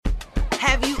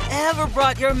Have you ever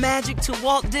brought your magic to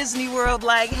Walt Disney World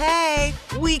like, hey,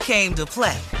 we came to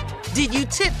play? Did you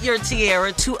tip your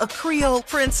tiara to a Creole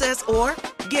princess or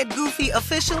get goofy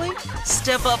officially?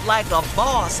 Step up like a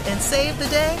boss and save the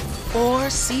day? Or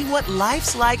see what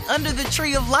life's like under the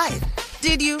tree of life?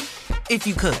 Did you? If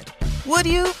you could. Would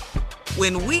you?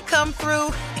 When we come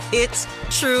through, it's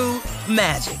true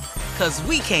magic. 'Cause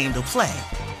we came to play.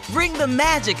 Bring the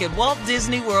magic at Walt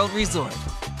Disney World Resort.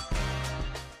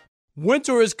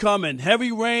 Winter is coming.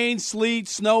 Heavy rain, sleet,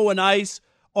 snow, and ice.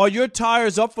 Are your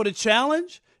tires up for the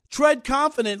challenge? Tread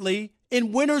confidently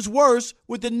in winter's worst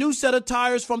with the new set of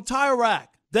tires from Tire Rack.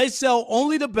 They sell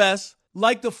only the best,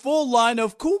 like the full line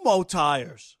of Kumho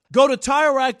tires. Go to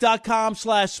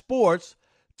TireRack.com/sports.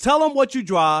 Tell them what you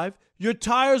drive. Your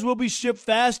tires will be shipped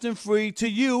fast and free to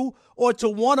you or to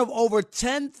one of over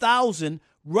 10,000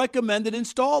 recommended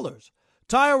installers.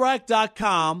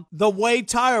 TireRack.com, the way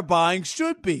tire buying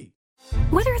should be.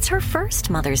 Whether it's her first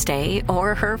Mother's Day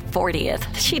or her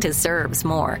 40th, she deserves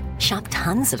more. Shop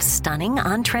tons of stunning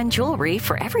on-trend jewelry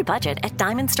for every budget at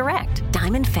Diamonds Direct.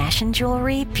 Diamond fashion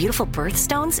jewelry, beautiful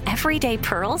birthstones, everyday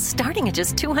pearls starting at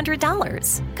just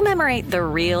 $200. Commemorate the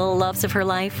real loves of her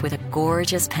life with a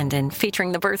gorgeous pendant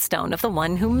featuring the birthstone of the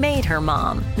one who made her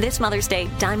mom. This Mother's Day,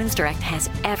 Diamonds Direct has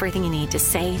everything you need to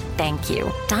say thank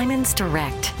you. Diamonds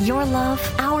Direct. Your love,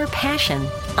 our passion.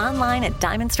 Online at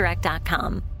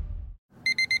diamondsdirect.com.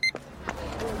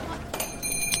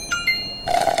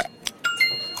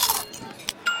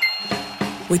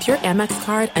 With your Amex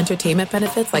card, entertainment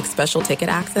benefits like special ticket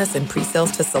access and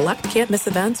pre-sales to select can't-miss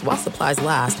events while supplies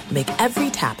last make every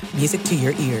tap music to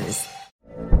your ears.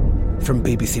 From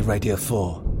BBC Radio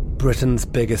 4, Britain's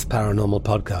biggest paranormal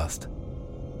podcast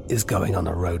is going on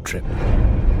a road trip.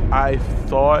 I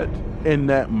thought in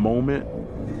that moment,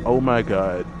 oh my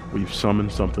God, we've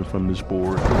summoned something from this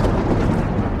board.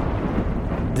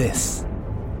 This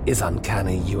is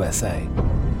Uncanny USA.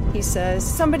 He says,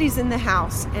 somebody's in the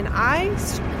house, and I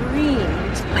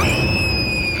screamed.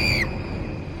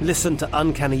 Listen to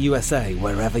Uncanny USA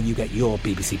wherever you get your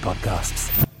BBC podcasts,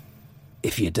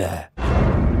 if you dare.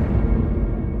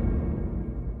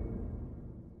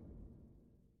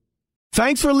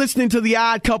 Thanks for listening to the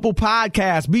Odd Couple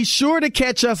podcast. Be sure to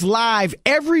catch us live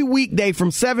every weekday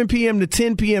from 7 p.m. to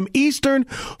 10 p.m. Eastern,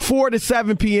 4 to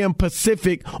 7 p.m.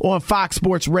 Pacific on Fox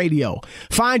Sports Radio.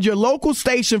 Find your local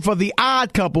station for the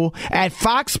Odd Couple at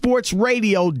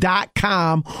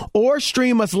foxsportsradio.com or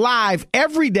stream us live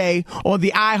every day on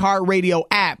the iHeartRadio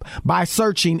app by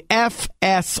searching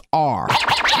FSR. Now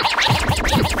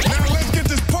let's get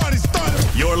this party started.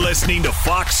 You're listening to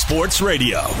Fox Sports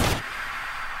Radio.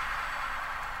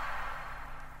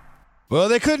 Well,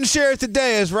 they couldn't share it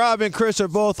today as Rob and Chris are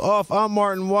both off. I'm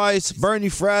Martin Weiss. Bernie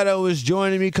Fratto is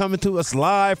joining me, coming to us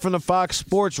live from the Fox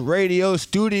Sports Radio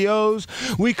studios.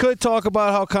 We could talk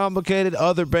about how complicated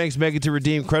other banks make it to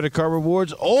redeem credit card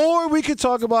rewards, or we could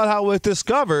talk about how with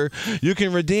Discover, you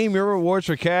can redeem your rewards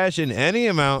for cash in any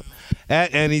amount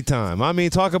at any time. I mean,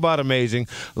 talk about amazing.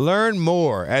 Learn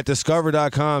more at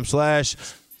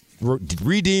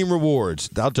discover.com/redeem rewards.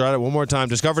 I'll try that one more time.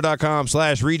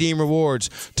 Discover.com/redeem rewards.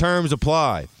 Terms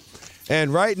apply.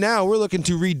 And right now, we're looking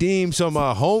to redeem some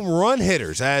home run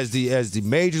hitters as the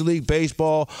Major League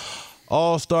Baseball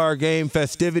All-Star Game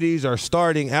festivities are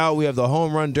starting out. We have the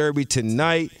Home Run Derby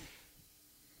tonight.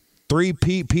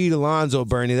 Pete Alonso,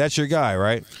 Bernie. That's your guy,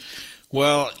 right?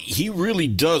 Well, he really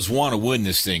does want to win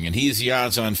this thing, and he's the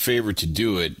odds-on favorite to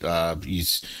do it.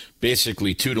 He's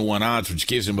basically 2-1 odds, which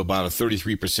gives him about a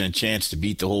 33% chance to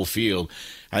beat the whole field.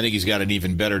 I think he's got an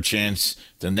even better chance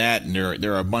than that, and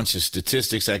there are a bunch of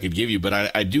statistics I could give you,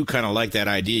 but I do kind of like that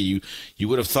idea. You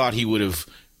would have thought he would have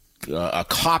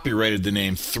copyrighted the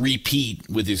name 3-Pete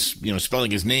with his,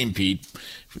 spelling his name Pete.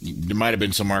 There might have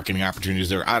been some marketing opportunities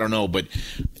there. I don't know, but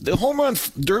the home run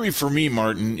derby for me,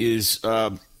 Martin, is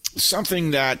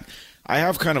something that I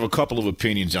have kind of a couple of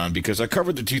opinions on because I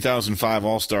covered the 2005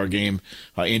 All-Star Game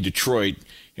in Detroit.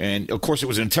 And, of course, it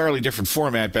was an entirely different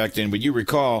format back then. But you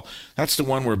recall, that's the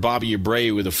one where Bobby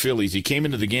Abreu with the Phillies, he came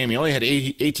into the game. He only had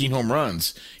 18 home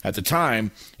runs at the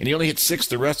time, and he only hit 6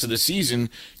 the rest of the season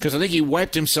because I think he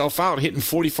wiped himself out hitting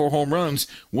 44 home runs,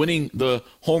 winning the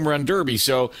home run derby.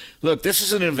 So, look, this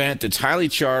is an event that's highly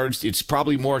charged. It's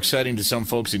probably more exciting to some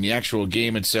folks than the actual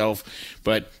game itself.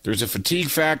 But there's a fatigue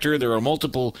factor. There are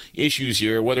multiple issues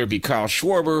here, whether it be Kyle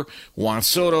Schwarber, Juan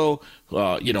Soto,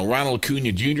 Ronald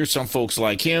Acuna Jr., some folks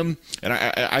like him. And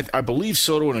I believe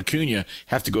Soto and Acuna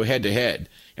have to go head-to-head.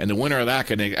 And the winner of that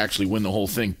can actually win the whole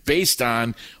thing based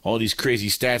on all these crazy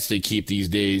stats they keep these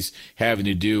days having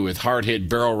to do with hard hit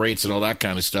barrel rates and all that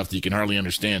kind of stuff that you can hardly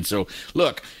understand. So,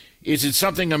 look, Is it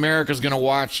something America's going to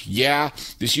watch? Yeah.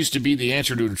 This used to be the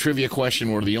answer to a trivia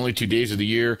question where the only 2 days of the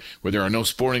year where there are no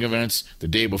sporting events, the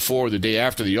day before, the day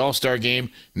after the All-Star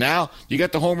game. Now you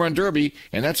got the Home Run Derby,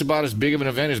 and that's about as big of an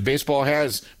event as baseball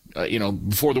has,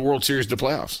 before the World Series, the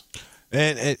playoffs.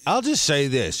 And I'll just say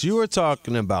this. You were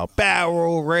talking about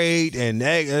barrel rate and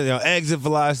exit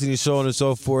velocity and so on and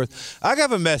so forth. I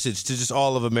have a message to just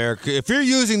all of America. If you're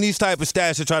using these type of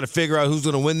stats to try to figure out who's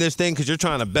going to win this thing because you're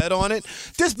trying to bet on it,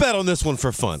 just bet on this one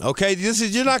for fun, okay?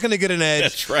 You're not going to get an edge.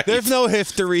 That's right. There's no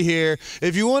history here.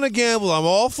 If you want to gamble, I'm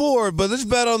all for it, but let's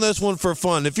bet on this one for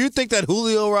fun. If you think that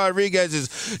Julio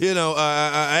Rodriguez's,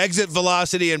 exit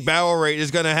velocity and barrel rate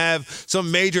is going to have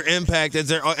some major impact as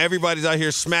everybody's out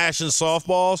here smashing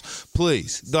softballs,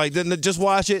 please, just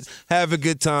watch it, have a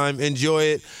good time, enjoy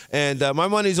it. And my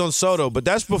money's on Soto, but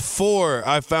that's before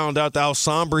I found out how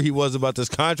somber he was about this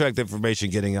contract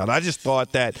information getting out. I just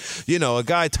thought that, a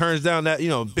guy turns down that,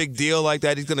 big deal like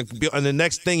that, he's going to be, and the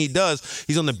next thing he does,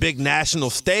 he's on the big national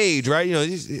stage, right?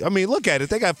 Look at it.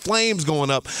 They got flames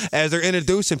going up as they're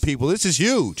introducing people. This is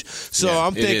huge. So yeah,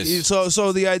 I'm thinking,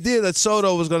 so the idea that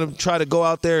Soto was going to try to go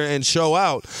out there and show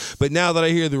out, but now that I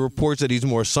hear the reports that he's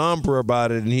more somber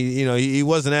about it, and he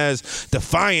wasn't as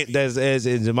defiant as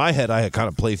in my head I had kind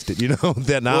of placed it,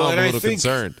 that now I'm a little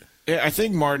concerned. I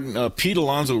think, Martin, Pete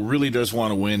Alonso really does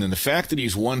want to win, and the fact that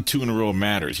he's won 2 in a row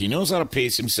matters. He knows how to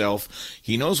pace himself.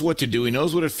 He knows what to do. He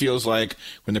knows what it feels like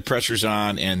when the pressure's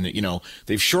on, and,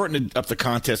 they've shortened up the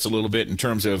contest a little bit in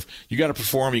terms of you got to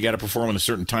perform in a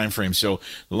certain time frame. So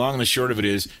the long and the short of it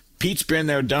is, Pete's been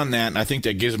there, done that, and I think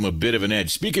that gives him a bit of an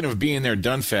edge. Speaking of being there,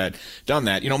 done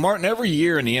that, Martin, every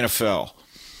year in the NFL,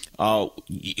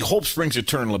 hope springs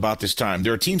eternal about this time.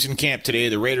 There are teams in camp today.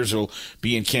 The Raiders will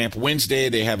be in camp Wednesday.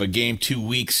 They have a game 2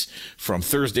 weeks from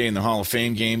Thursday in the Hall of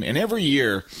Fame game. And every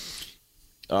year,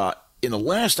 in the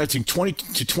last, I think, 20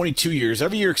 to 22 years,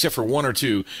 every year except for 1 or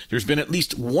 2, there's been at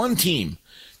least one team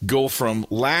go from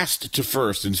last to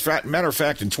first. Matter of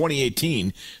fact, in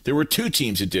 2018, there were 2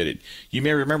 teams that did it. You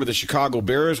may remember the Chicago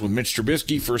Bears with Mitch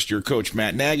Trubisky, first-year coach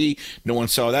Matt Nagy. No one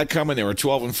saw that coming. They were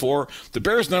 12-4. The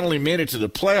Bears not only made it to the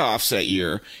playoffs that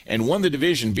year and won the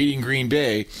division, beating Green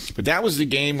Bay, but that was the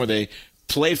game where they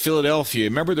played Philadelphia.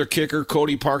 Remember their kicker,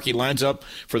 Cody Parkey, lines up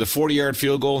for the 40-yard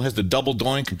field goal, has the double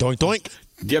doink. Doink, doink.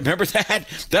 Yeah, remember that?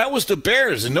 That was the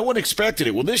Bears, and no one expected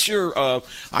it. Well, this year,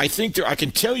 I think I can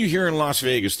tell you here in Las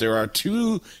Vegas, there are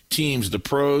 2 teams the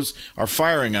pros are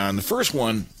firing on. The first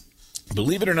one,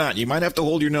 believe it or not, you might have to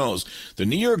hold your nose. The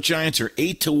New York Giants are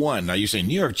 8-1. Now, you say,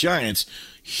 New York Giants,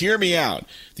 hear me out.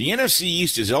 The NFC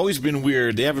East has always been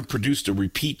weird. They haven't produced a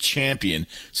repeat champion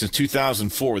since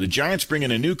 2004. The Giants bring in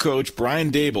a new coach,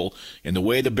 Brian Daboll, and the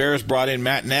way the Bears brought in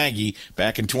Matt Nagy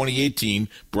back in 2018,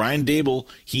 Brian Daboll,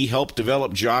 he helped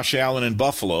develop Josh Allen in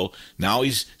Buffalo. Now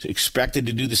he's expected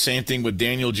to do the same thing with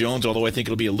Daniel Jones, although I think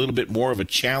it'll be a little bit more of a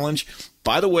challenge.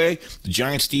 By the way, the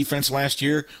Giants' defense last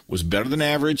year was better than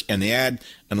average, and they had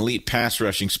an elite pass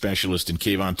rushing specialist in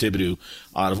Kayvon Thibodeau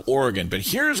out of Oregon. But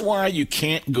here's why you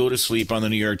can't go to sleep on the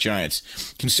New York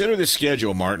Giants. Consider this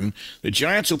schedule, Martin. The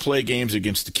Giants will play games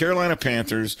against the Carolina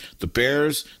Panthers, the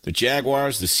Bears, the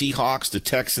Jaguars, the Seahawks, the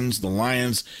Texans, the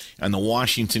Lions, and the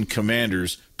Washington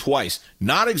Commanders twice.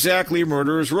 Not exactly a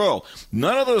murderer's row.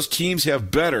 None of those teams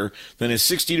have better than a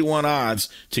 60-1 odds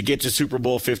to get to Super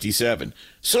Bowl 57.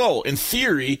 So, in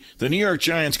theory, the New York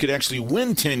Giants could actually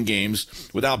win 10 games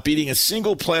without beating a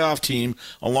single playoff team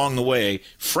along the way.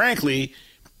 Frankly,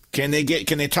 can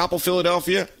they topple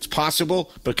Philadelphia? It's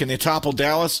possible, but can they topple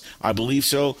Dallas? I believe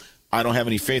so. I don't have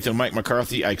any faith in Mike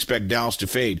McCarthy. I expect Dallas to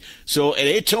fade. So at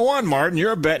 8-1, Martin,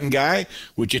 you're a betting guy.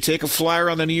 Would you take a flyer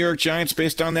on the New York Giants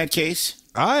based on that case?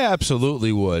 I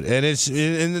absolutely would.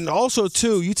 And also,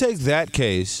 too, you take that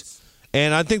case,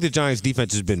 and I think the Giants'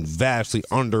 defense has been vastly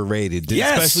underrated,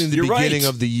 especially in the beginning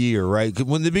of the year, right?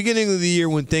 When the beginning of the year,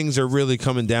 when things are really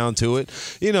coming down to it,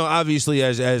 obviously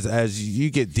as you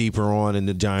get deeper on and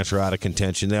the Giants are out of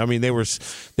contention, I mean, they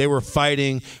were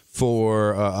fighting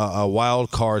for a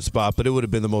wild card spot, but it would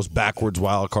have been the most backwards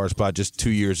wild card spot just 2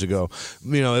 years ago.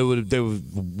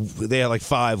 They had like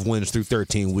 5 wins through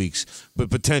 13 weeks, but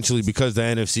potentially because the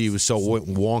NFC was so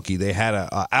wonky, they had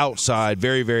a outside,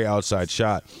 very, very outside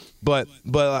shot. But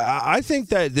I think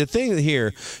that the thing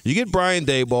here, you get Brian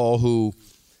Daboll, who,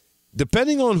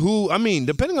 depending on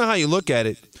how you look at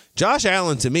it, Josh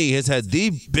Allen to me has had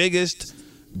the biggest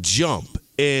jump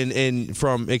in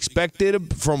from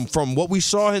expected from what we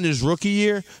saw in his rookie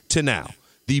year to now.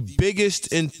 the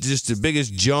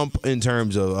biggest jump in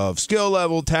terms of skill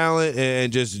level, talent,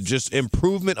 and just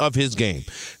improvement of his game.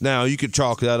 Now, you could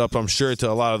chalk that up, I'm sure, to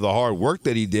a lot of the hard work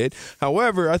that he did.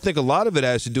 However, I think a lot of it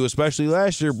has to do, especially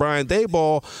last year, Brian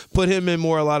Daboll put him in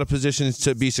a lot of positions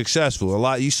to be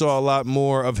successful. You saw a lot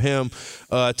more of him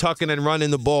tucking and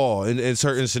running the ball in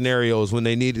certain scenarios when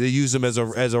they needed to use him as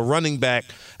a running back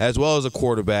as well as a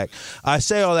quarterback. I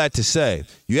say all that to say,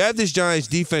 you have this Giants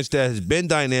defense that has been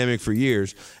dynamic for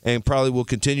years and probably will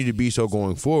continue to be so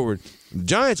going forward. The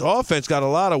Giants offense got a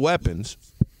lot of weapons.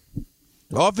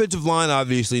 Offensive line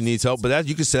obviously needs help, but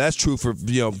you could say that's true for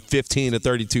 15 to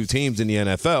 32 teams in the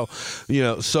NFL.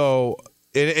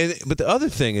 But the other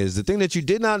thing is, the thing that you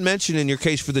did not mention in your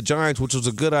case for the Giants, which was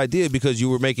a good idea because you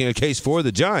were making a case for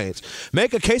the Giants,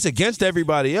 make a case against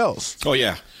everybody else. Oh,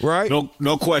 yeah. Right?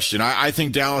 No question. I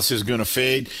think Dallas is going to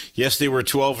fade. Yes, they were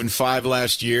 12-5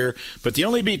 last year, but they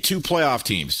only beat 2 playoff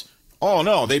teams. Oh,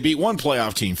 no, they beat 1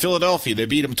 playoff team, Philadelphia. They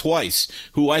beat them twice,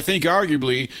 who I think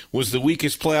arguably was the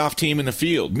weakest playoff team in the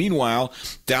field. Meanwhile,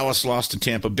 Dallas lost to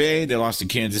Tampa Bay. They lost to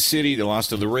Kansas City. They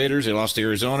lost to the Raiders. They lost to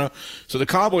Arizona. So the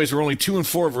Cowboys were only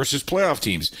 2-4 versus playoff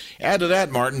teams. Add to that,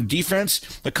 Martin, defense,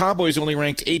 the Cowboys only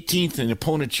ranked 18th in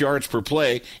opponent's yards per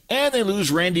play, and they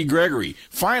lose Randy Gregory.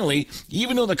 Finally,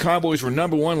 even though the Cowboys were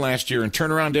number 1 last year in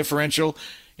turnaround differential,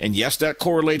 and yes, that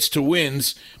correlates to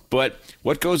wins, but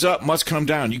what goes up must come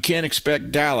down. You can't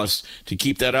expect Dallas to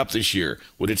keep that up this year.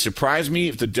 Would it surprise me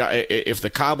if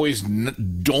the Cowboys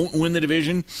don't win the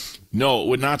division? No, it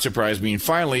would not surprise me. And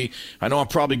finally, I know I'm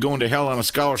probably going to hell on a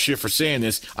scholarship for saying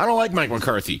this. I don't like Mike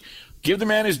McCarthy. Give the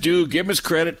man his due. Give him his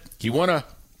credit. He won a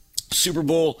Super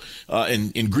Bowl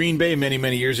in Green Bay many,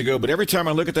 many years ago. But every time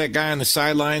I look at that guy on the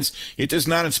sidelines, it does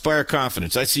not inspire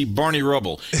confidence. I see Barney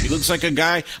Rubble. He looks like a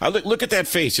guy. I look at that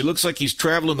face. He looks like he's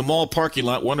traveling the mall parking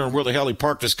lot wondering where the hell he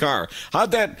parked his car.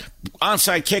 How'd that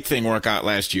onside kick thing work out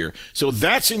last year? So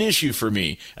that's an issue for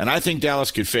me. And I think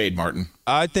Dallas could fade, Martin.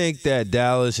 I think that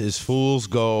Dallas is fool's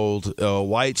gold,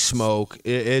 white smoke.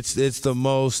 It's the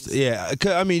most, yeah.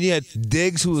 I mean, you had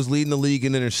Diggs, who was leading the league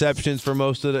in interceptions for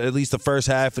most of at least the first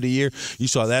half of the year. You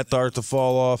saw that start to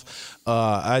fall off.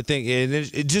 I think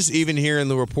it just even hearing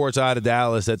the reports out of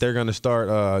Dallas that they're going to start,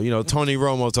 Tony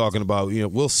Romo talking about,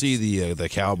 we'll see the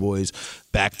Cowboys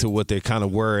back to what they kind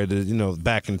of were,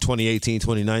 back in 2018,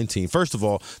 2019. First of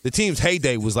all, the team's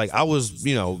heyday was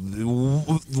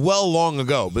well long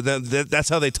ago, but that's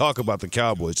how they talk about the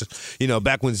Cowboys,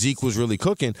 back when Zeke was really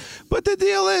cooking. But the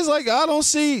deal is,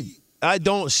 I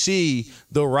don't see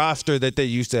the roster that they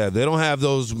used to have. They don't have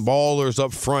those ballers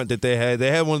up front that they had.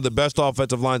 They had one of the best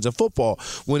offensive lines in football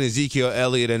when Ezekiel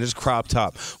Elliott and his crop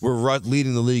top were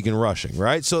leading the league in rushing,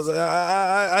 right? So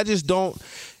I just don't.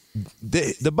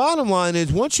 The bottom line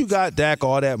is, once you got Dak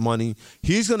all that money,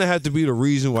 he's going to have to be the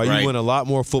reason why you win a lot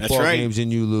more football games than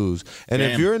you lose. And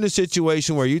if you're in a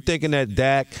situation where you're thinking that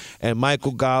Dak and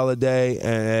Michael Golladay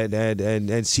and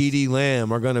CeeDee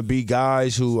Lamb are going to be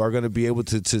guys who are going to be able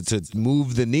to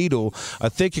move the needle, I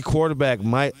think your quarterback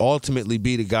might ultimately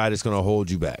be the guy that's going to hold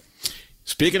you back.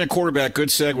 Speaking of quarterback, good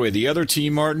segue. The other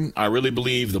team, Martin, I really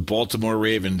believe the Baltimore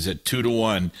Ravens at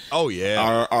 2-1. Oh,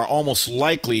 yeah. Are almost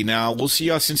likely now. We'll see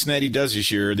how Cincinnati does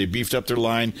this year. They beefed up their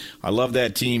line. I love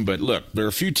that team. But look, there are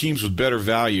a few teams with better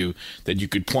value that you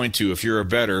could point to if you're a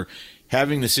bettor.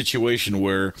 Having the situation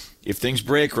where if things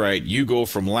break right, you go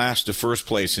from last to first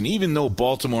place. And even though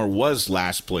Baltimore was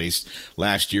last place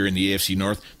last year in the AFC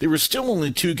North, they were still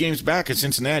only 2 games back at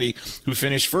Cincinnati, who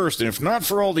finished first. And if not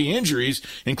for all the injuries,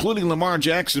 including Lamar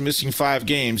Jackson missing 5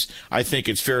 games, I think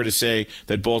it's fair to say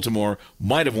that Baltimore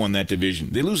might have won that division.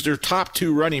 They lose their top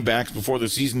 2 running backs before the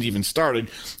season even started.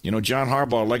 John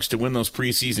Harbaugh likes to win those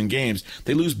preseason games.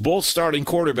 They lose both starting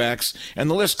quarterbacks, and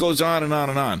the list goes on and on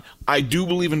and on. I do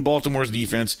believe in Baltimore's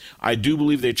defense. I do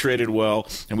believe they traded well.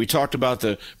 And we talked about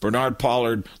the Bernard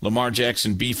Pollard, Lamar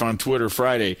Jackson beef on Twitter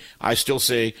Friday. I still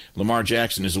say Lamar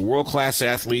Jackson is a world-class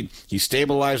athlete. He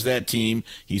stabilized that team.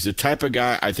 He's the type of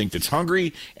guy I think that's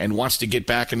hungry and wants to get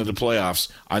back into the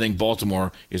playoffs. I think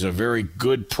Baltimore is a very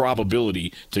good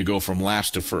probability to go from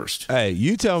last to first. Hey,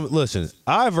 you tell me. Listen,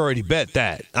 I've already bet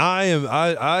that.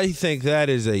 I think that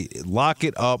is a lock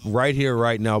it up right here,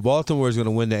 right now. Baltimore is going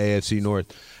to win the AFC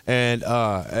North. And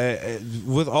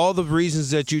with all the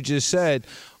reasons that you just said,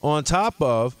 on top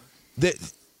of that,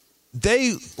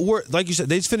 they were, like you said,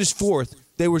 they finished 4th.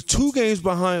 They were 2 games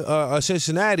behind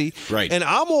Cincinnati. Right. And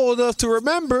I'm old enough to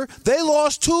remember they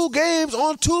lost 2 games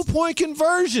on 2-point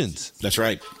conversions. That's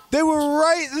right. They were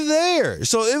right there.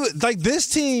 So it was like this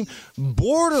team,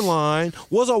 borderline,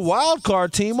 was a wild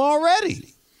card team already.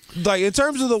 Like, in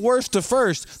terms of the worst to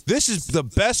first, this is the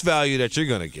best value that you're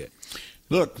going to get.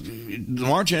 Look,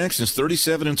 Lamar Jackson's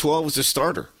 37-12 as a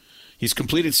starter. He's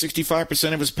completed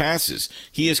 65% of his passes.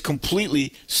 He has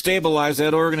completely stabilized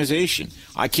that organization.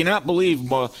 I cannot believe,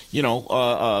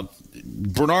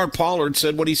 Bernard Pollard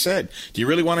said what he said. Do you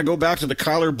really want to go back to the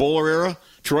Kyler Bowler era?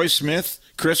 Troy Smith,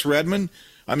 Chris Redmond?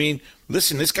 I mean,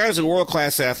 listen, this guy's a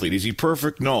world-class athlete. Is he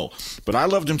perfect? No. But I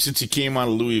loved him since he came out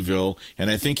of Louisville,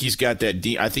 and I think he's got that.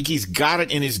 I think he's got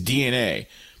it in his DNA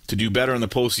to do better in the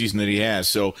postseason than he has.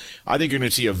 So I think you're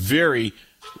going to see a very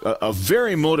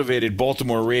motivated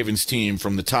Baltimore Ravens team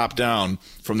from the top down,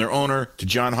 from their owner to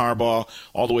John Harbaugh,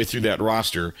 all the way through that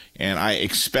roster, and I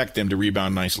expect them to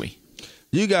rebound nicely.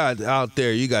 You got out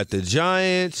there, you got the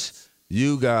Giants.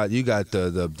 You got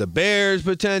the Bears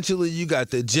potentially. You got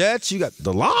the Jets. You got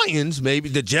the Lions, maybe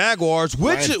the Jaguars.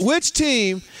 Which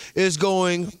team is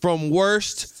going from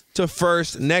worst to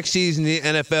first next season in the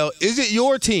NFL? Is it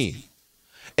your team?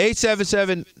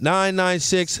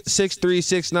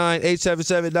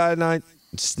 877-996-6369.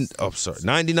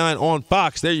 877-99 on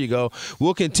Fox. There you go.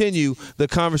 We'll continue the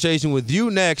conversation with you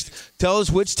next. Tell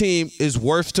us which team is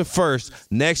worst to first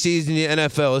next season in the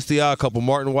NFL. It's the Odd Couple,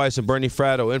 Martin Weiss and Bernie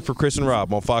Fratto, in for Chris and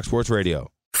Rob on Fox Sports Radio.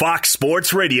 Fox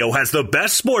Sports Radio has the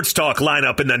best sports talk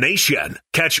lineup in the nation.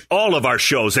 Catch all of our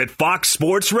shows at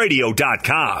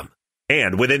foxsportsradio.com.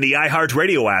 And within the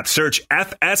iHeartRadio app, search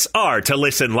FSR to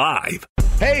listen live.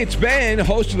 Hey, it's Ben,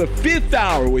 host of the Fifth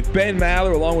Hour with Ben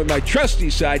Maller, along with my trusty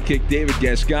sidekick, David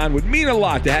Gascon. Would mean a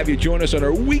lot to have you join us on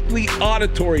our weekly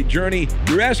auditory journey.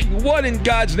 You're asking, what in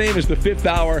God's name is the Fifth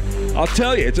Hour? I'll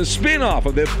tell you, it's a spin-off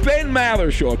of the Ben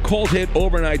Maller Show, a cult hit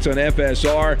overnights on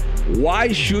FSR.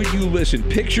 Why should you listen?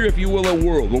 Picture, if you will, a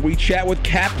world where we chat with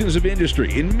captains of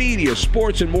industry in media,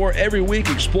 sports, and more every week.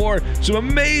 Explore some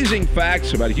amazing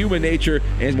facts about human nature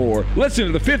and more. Listen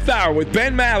to the Fifth Hour with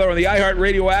Ben Maller on the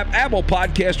iHeartRadio app, Apple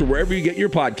Podcast, or wherever you get your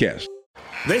podcast.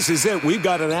 This is it. We've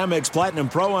got an Amex Platinum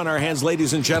Pro on our hands,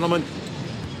 ladies and gentlemen.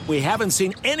 We haven't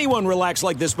seen anyone relax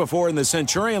like this before in the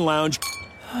Centurion Lounge.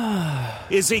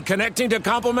 Is he connecting to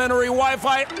complimentary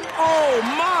Wi-Fi? Oh,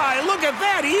 my. Look at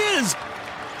that. He is.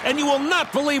 And you will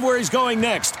not believe where he's going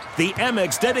next. The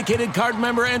Amex dedicated card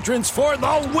member entrance for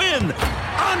the win.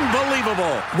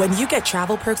 Unbelievable. When you get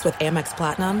travel perks with Amex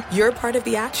Platinum, you're part of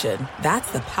the action.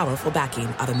 That's the powerful backing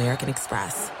of American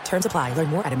Express. Terms apply. Learn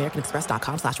more at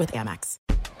americanexpress.com/withAmex.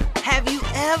 Have you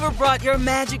ever brought your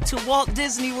magic to Walt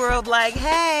Disney World like,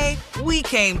 hey, we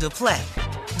came to play?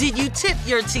 Did you tip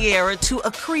your tiara to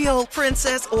a Creole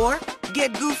princess or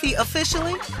get goofy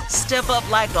officially? Step up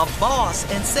like a boss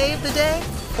and save the day?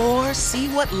 Or see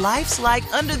what life's like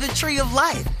under the tree of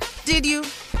life? Did you?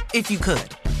 If you could.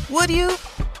 Would you?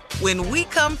 When we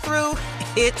come through,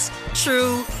 it's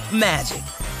true magic.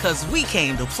 'Cause we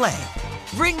came to play.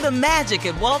 Bring the magic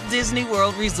at Walt Disney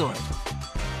World Resort.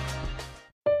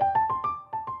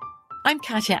 I'm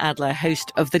Katya Adler,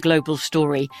 host of The Global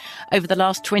Story. Over the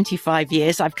last 25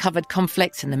 years, I've covered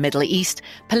conflicts in the Middle East,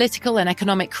 political and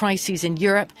economic crises in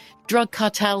Europe, drug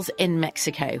cartels in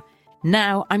Mexico.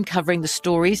 Now I'm covering the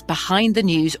stories behind the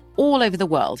news all over the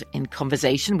world in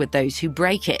conversation with those who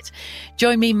break it.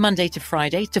 Join me Monday to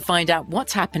Friday to find out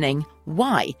what's happening,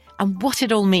 why, and what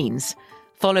it all means.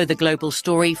 Follow The Global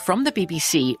Story from the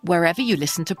BBC wherever you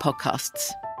listen to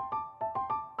podcasts.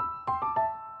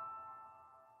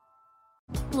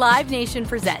 Live Nation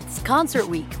presents Concert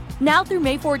Week. Now through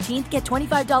May 14th, get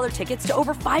 $25 tickets to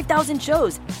over 5,000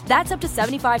 shows. That's up to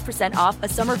 75% off a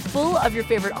summer full of your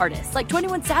favorite artists like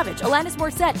 21 Savage, Alanis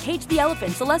Morissette, Cage the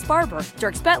Elephant, Celeste Barber,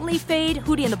 Dierks Bentley, Fade,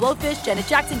 Hootie and the Blowfish, Janet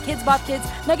Jackson, Kids Bop Kids,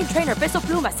 Meghan Trainor, Peso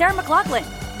Pluma, Sarah McLachlan.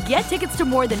 Get tickets to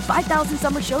more than 5,000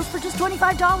 summer shows for just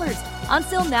 $25. On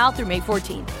sale now through May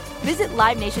 14th. Visit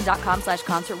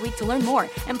livenation.com/Concert Week to learn more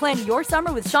and plan your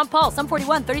summer with Sean Paul, Sum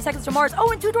 41, 30 Seconds to Mars,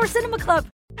 and Two Door Cinema Club.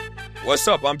 What's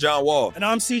up? I'm John Wall. And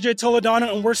I'm CJ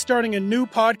Toledano, and we're starting a new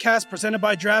podcast presented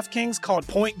by DraftKings called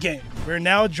Point Game. We're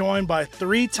now joined by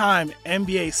three-time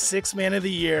NBA Sixth Man of the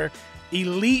Year,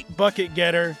 elite bucket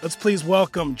getter. Let's please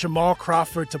welcome Jamal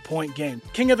Crawford to Point Game.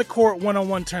 King of the Court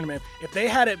one-on-one tournament. If they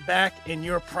had it back in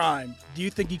your prime, do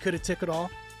you think you could have took it all?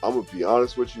 I'm going to be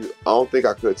honest with you. I don't think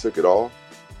I could have took it all,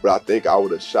 but I think I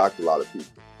would have shocked a lot of people.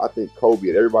 I think Kobe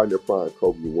and everybody in their prime,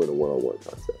 Kobe would win a one-on-one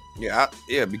contest. Yeah,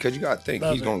 because you got to think.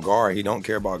 He's going to guard. He don't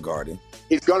care about guarding.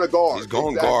 He's going to guard. He's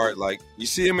going to guard. Like, you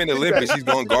see him in the Olympics, he's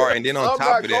going to guard. And then on top of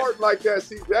that. I'm not guarding like that,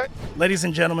 CJ. Ladies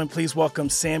and gentlemen, please welcome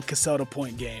Sam Cassell to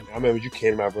Point Game. I remember you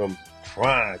came out from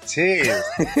crying, tears.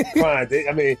 Crying.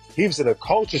 I mean, he was in a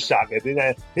culture shock. And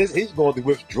then he's going through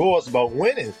withdrawals about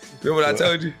winning. Remember what I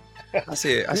told you? I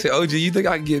said, OG, you think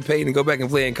I can get paid and go back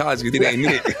and play in college because it ain't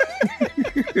it?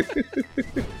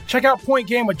 Check out Point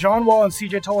Game with John Wall and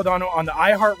CJ Toledano on the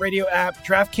iHeartRadio app,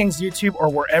 DraftKings YouTube, or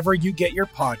wherever you get your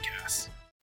podcasts.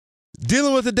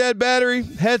 Dealing with a dead battery?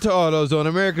 Head to AutoZone,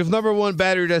 America's #1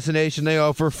 battery destination. They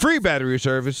offer free battery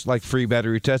service, like free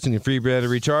battery testing and free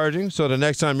battery charging. So the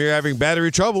next time you're having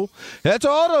battery trouble, head to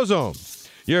AutoZone,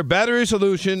 your battery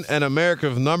solution and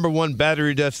America's #1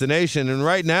 battery destination. And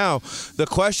right now, the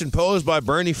question posed by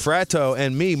Bernie Fratto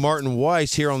and me, Martin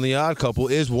Weiss, here on The Odd Couple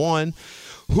is one,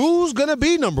 who's going to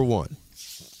be #1?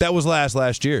 That was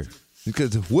last year.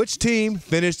 Because which team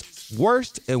finished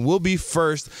worst and will be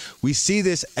first? We see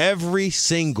this every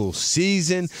single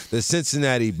season. The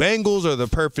Cincinnati Bengals are the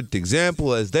perfect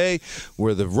example, as they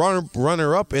were the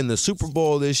runner-up in the Super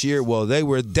Bowl this year. Well, they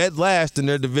were dead last in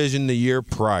their division the year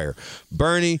prior.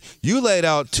 Bernie, you laid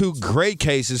out two great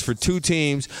cases for two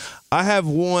teams. I have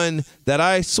one that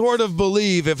I sort of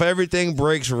believe if everything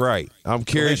breaks right. I'm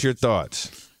curious your thoughts.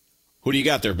 Who do you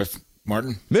got there,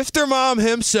 Martin? Mr. Mom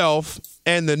himself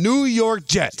and the New York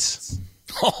Jets.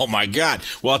 Oh, my God.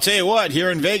 Well, I'll tell you what. Here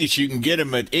in Vegas, you can get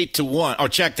them at 8-1. Oh,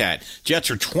 check that.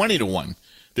 Jets are 20-1.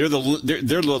 They're the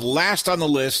last on the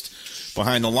list,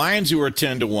 behind the Lions, who are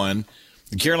 10-1.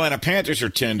 The Carolina Panthers are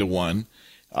 10-1.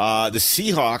 The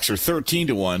Seahawks are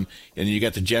 13-1, and then you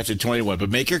got the Jets at 21.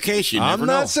 But make your case. You never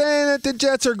know. I'm not saying that the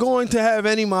Jets are going to have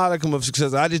any modicum of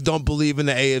success. I just don't believe in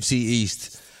the AFC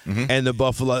East. Mm-hmm. And the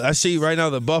Buffalo, I see right now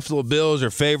the Buffalo Bills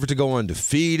are favored to go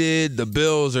undefeated. The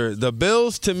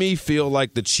Bills to me feel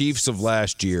like the Chiefs of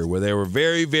last year, where they were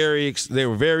very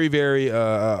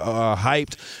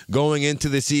hyped going into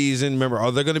the season. Remember,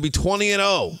 they're going to be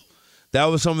 20-0. That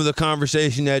was some of the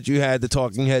conversation that you had the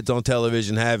talking heads on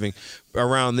television having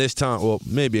around this time. Well,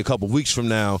 maybe a couple weeks from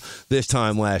now, this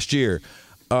time last year.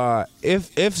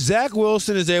 If Zach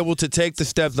Wilson is able to take the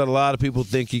steps that a lot of people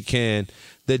think he can,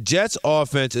 the Jets'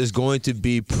 offense is going to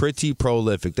be pretty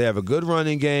prolific. They have a good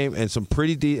running game and some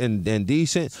pretty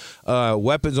decent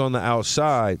weapons on the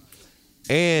outside.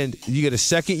 And you get a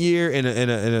second year in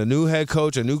a new head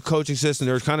coach, a new coaching system.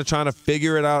 They were kind of trying to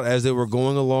figure it out as they were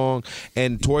going along.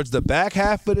 And towards the back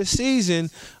half of the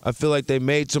season, I feel like they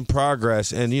made some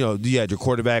progress. And, you had your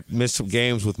quarterback miss some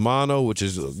games with mono, which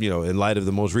is, in light of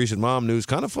the most recent mom news,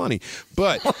 kind of funny.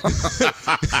 But,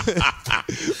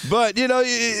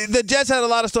 the Jets had a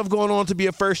lot of stuff going on to be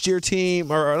a first-year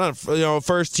team or not,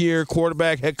 first-year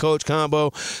quarterback, head coach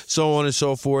combo, so on and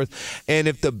so forth. And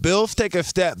if the Bills take a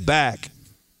step back,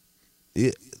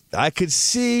 I could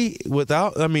see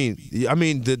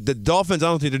the Dolphins, I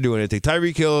don't think they're doing anything.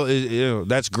 Tyreek Hill is,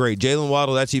 that's great. Jalen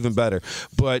Waddle, that's even better.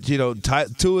 But,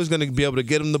 Tua is going to be able to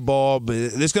get him the ball. But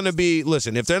it's going to be,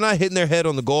 listen, if they're not hitting their head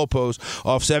on the goalpost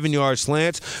off 7-yard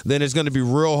slants, then it's going to be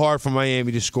real hard for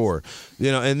Miami to score.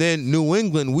 And then New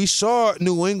England, we saw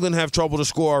New England have trouble to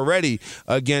score already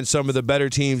against some of the better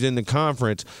teams in the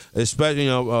conference, especially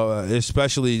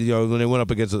when they went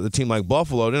up against a team like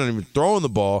Buffalo. They're not even throwing the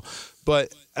ball.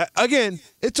 But, again,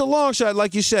 it's a long shot.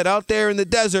 Like you said, out there in the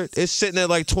desert, it's sitting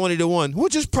at like 20-1,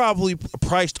 which is probably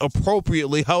priced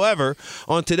appropriately. However,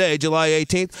 on today, July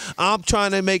 18th, I'm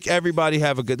trying to make everybody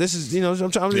have a good – this is,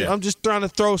 I'm just trying to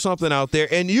throw something out there.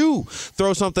 And you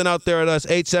throw something out there at us,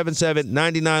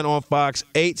 877-99 on Fox,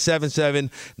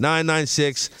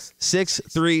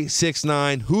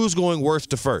 877-996-6369. Who's going worst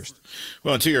to first?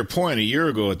 Well, to your point, a year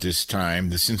ago at this time,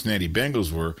 the Cincinnati Bengals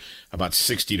were about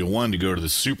 60-1 to go to the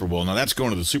Super Bowl. Now, that's going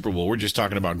to the Super Bowl. We're just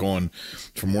talking about going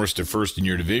from worst to first in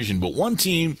your division. But one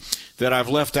team that I've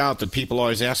left out that people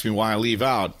always ask me why I leave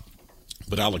out,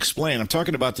 but I'll explain. I'm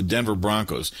talking about the Denver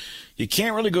Broncos. You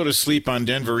can't really go to sleep on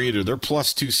Denver either. They're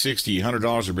plus 260,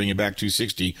 $100 to bring it back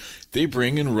 260. They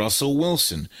bring in Russell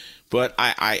Wilson. But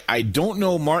I don't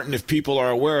know, Martin, if people are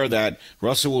aware that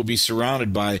Russell will be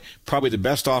surrounded by probably the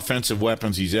best offensive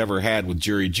weapons he's ever had with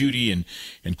Jerry Jeudy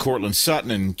and Cortland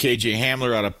Sutton and K.J.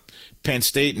 Hamler out of Penn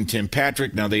State and Tim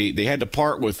Patrick. Now, they had to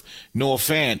part with Noah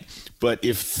Fant. But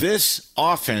if this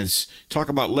offense, talk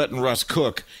about letting Russ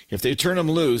cook, if they turn him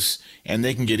loose and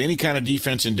they can get any kind of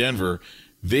defense in Denver,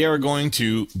 they are going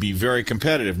to be very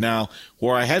competitive. Now,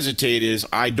 where I hesitate is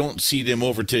I don't see them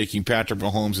overtaking Patrick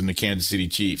Mahomes and the Kansas City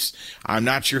Chiefs. I'm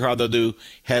not sure how they'll do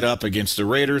head up against the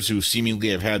Raiders, who seemingly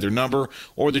have had their number,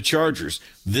 or the Chargers.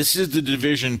 This is the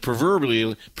division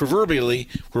proverbially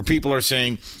where people are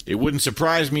saying it wouldn't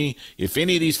surprise me if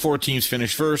any of these four teams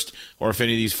finish first or if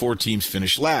any of these four teams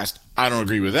finish last. I don't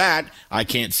agree with that. I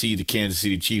can't see the Kansas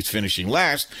City Chiefs finishing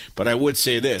last, but I would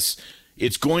say this.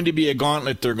 It's going to be a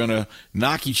gauntlet. They're going to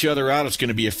knock each other out. It's going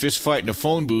to be a fist fight in a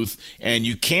phone booth. And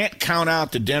you can't count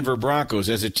out the Denver Broncos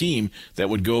as a team that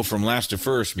would go from last to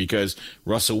first because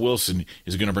Russell Wilson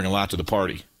is going to bring a lot to the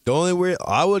party. The only way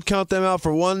I would count them out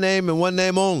for one name and one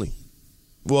name only.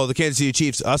 Well, the Kansas City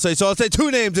Chiefs. I'll say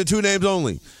two names and two names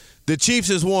only. The Chiefs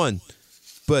is one,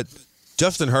 but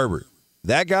Justin Herbert,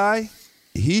 that guy,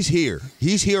 he's here.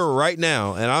 He's here right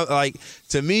now, and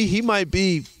to me, he might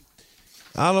be.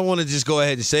 I don't want to just go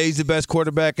ahead and say he's the best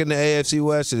quarterback in the AFC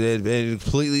West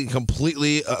and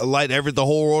completely light the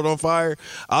whole world on fire.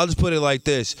 I'll just put it like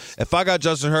this. If I got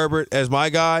Justin Herbert as my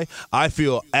guy, I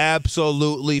feel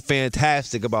absolutely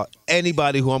fantastic about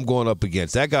anybody who I'm going up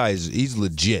against. That guy, he's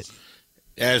legit.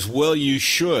 As well you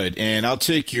should, and I'll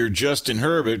take your Justin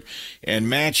Herbert and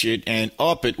match it and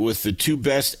up it with the two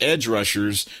best edge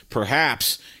rushers,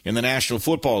 perhaps, in the National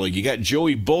Football League. You got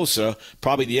Joey Bosa,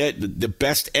 probably the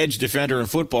best edge defender in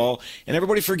football, and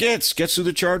everybody forgets. Guess who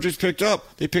the Chargers picked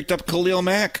up? They picked up Khalil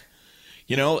Mack.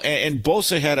 And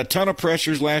Bosa had a ton of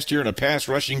pressures last year in a pass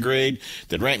rushing grade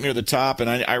that ranked near the top. And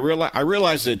I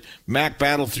realized that Mack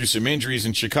battled through some injuries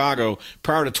in Chicago.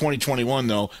 Prior to 2021,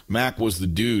 though, Mack was the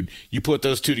dude. You put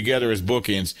those two together as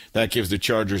bookends, that gives the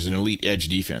Chargers an elite edge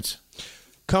defense.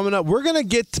 Coming up, we're going to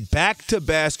get back to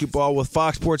basketball with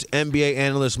Fox Sports NBA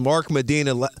analyst Mark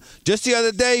Medina. Just the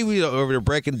other day, we were over there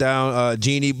breaking down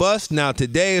Jeannie Buss. Now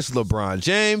today it's LeBron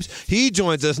James. He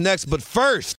joins us next, but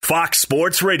first. Fox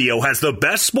Sports Radio has the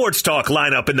best sports talk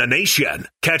lineup in the nation.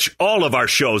 Catch all of our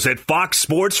shows at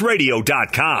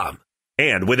foxsportsradio.com.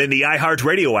 And within the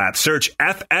iHeartRadio app, search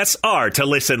FSR to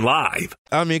listen live.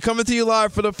 Coming to you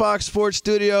live for the Fox Sports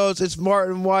Studios, it's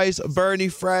Martin Weiss, Bernie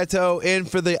Fratto, in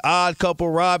for the odd couple,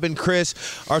 Rob and Chris,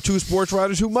 our two sports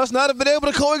writers who must not have been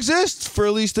able to coexist for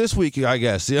at least this week, I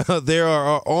guess. They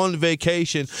are on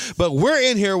vacation, but we're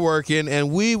in here working,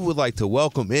 and we would like to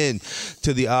welcome in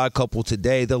to the odd couple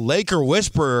today, the Laker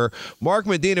Whisperer, Mark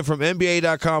Medina from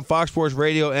NBA.com, Fox Sports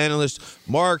Radio analyst.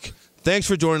 Mark, thanks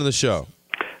for joining the show.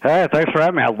 Hey, thanks for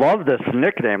having me. I love this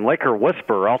nickname, Laker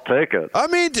Whisperer. I'll take it. I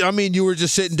mean, you were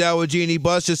just sitting down with Jeannie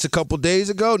Buss just a couple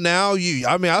days ago. Now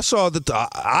I saw that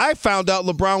I found out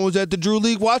LeBron was at the Drew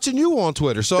League watching you on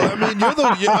Twitter. So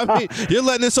you're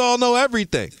letting us all know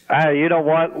everything. Hey, you know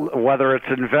what? Whether it's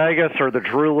in Vegas or the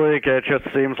Drew League, it just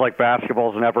seems like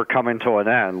basketball's never coming to an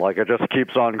end. Like it just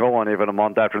keeps on going, even a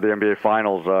month after the NBA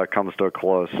Finals comes to a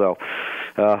close. So,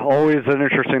 always an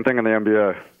interesting thing in the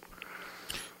NBA.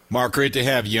 Mark, great to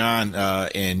have you on,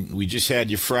 and we just had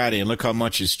you Friday, and look how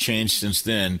much has changed since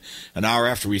then. An hour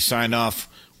after we signed off,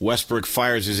 Westbrook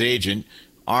fires his agent.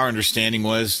 Our understanding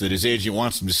was that his agent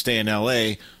wants him to stay in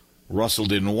L.A. Russell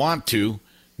didn't want to.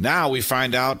 Now we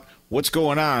find out what's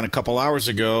going on. A couple hours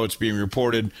ago, it's being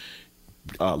reported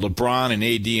LeBron and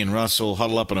AD and Russell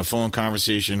huddle up in a phone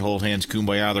conversation, hold hands,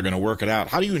 kumbaya, they're going to work it out.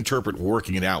 How do you interpret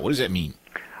working it out? What does that mean?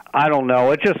 I don't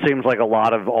know. It just seems like a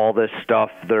lot of all this stuff,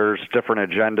 there's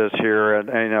different agendas here.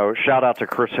 And shout out to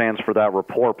Chris Hands for that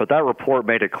report. But that report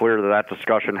made it clear that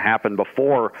discussion happened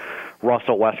before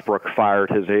Russell Westbrook fired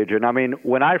his agent. I mean,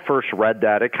 when I first read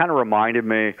that, it kind of reminded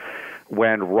me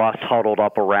when Russ huddled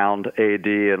up around AD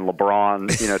and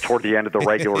LeBron, toward the end of the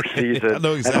regular season.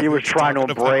 Exactly, and he was trying to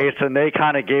embrace, and they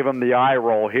kind of gave him the eye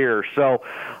roll here. So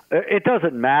it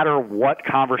doesn't matter what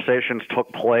conversations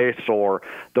took place or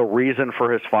the reason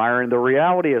for his firing. The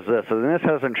reality is this, and this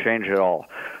hasn't changed at all.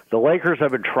 The Lakers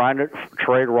have been trying to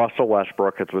trade Russell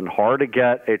Westbrook. It's been hard to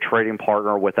get a trading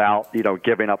partner without,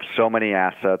 giving up so many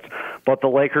assets. But the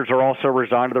Lakers are also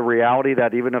resigned to the reality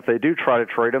that even if they do try to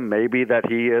trade him, maybe that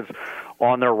he is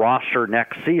on their roster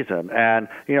next season. And,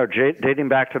 dating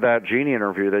back to that Jeannie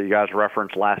interview that you guys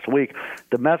referenced last week,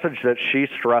 the message that she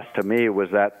stressed to me was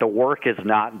that the work is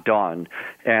not done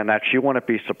and that she wouldn't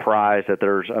be surprised that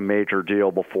there's a major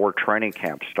deal before training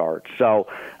camp starts. So,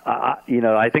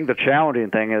 I think the challenging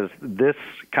thing is this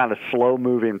kind of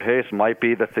slow-moving pace might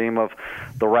be the theme of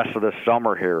the rest of this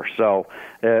summer here. So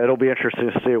it'll be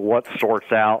interesting to see what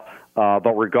sorts out.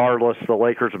 But regardless, the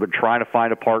Lakers have been trying to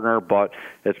find a partner, but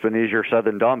it's been easier said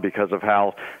than done because of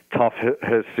how tough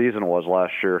his season was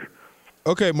last year.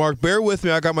 Okay, Mark, bear with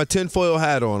me. I got my tinfoil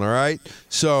hat on, all right?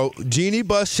 So Jeannie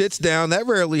Buss sits down. That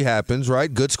rarely happens,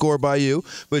 right? Good score by you.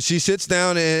 But she sits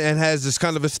down and has this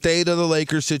kind of a state of the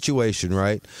Lakers situation,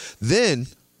 right? Then,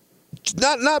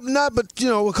 but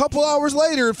a couple hours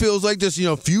later, it feels like just,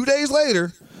 a few days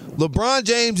later, LeBron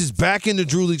James is back in the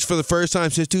Drew Leagues for the first time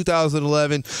since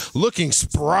 2011, looking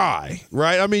spry,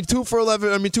 right? 2 for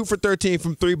 13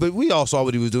 from three, but we all saw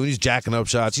what he was doing. He's jacking up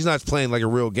shots. He's not playing like a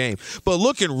real game, but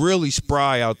looking really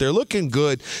spry out there, looking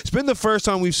good. It's been the first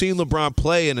time we've seen LeBron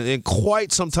play in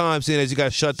quite some time, seeing as he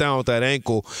got shut down with that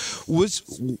ankle. Is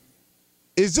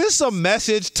this a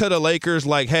message to the Lakers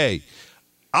like, hey,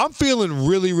 I'm feeling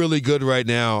really, really good right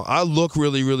now. I look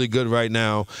really, really good right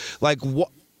now. Like, what?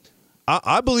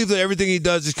 I believe that everything he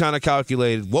does is kind of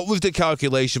calculated. What was the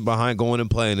calculation behind going and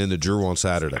playing in the Drew on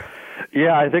Saturday?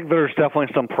 Yeah, I think there's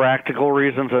definitely some practical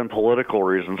reasons and political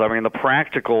reasons. I mean, the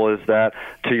practical is that,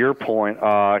 to your point,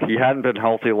 he hadn't been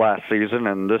healthy last season,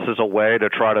 and this is a way to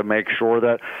try to make sure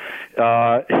that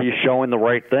he's showing the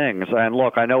right things. And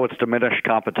look, I know it's diminished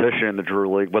competition in the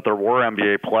Drew League, but there were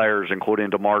NBA players, including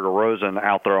DeMar DeRozan,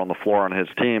 out there on the floor on his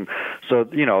team. So,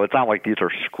 it's not like these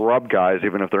are scrub guys,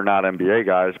 even if they're not NBA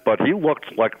guys. But he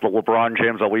looked like the LeBron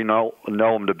James that we know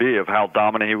him to be, of how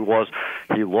dominant he was.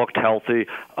 He looked healthy.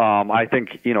 I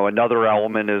think, another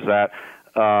element is that,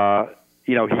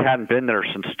 he hadn't been there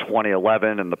since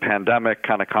 2011, and the pandemic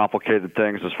kind of complicated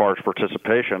things as far as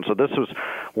participation. So this was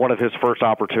one of his first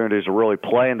opportunities to really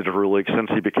play in the Drew League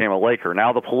since he became a Laker.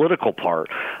 Now the political part,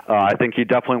 I think he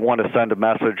definitely wanted to send a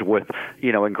message with,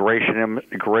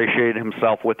 ingratiating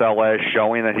himself with LA,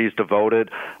 showing that he's devoted.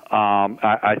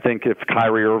 I think if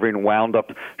Kyrie Irving wound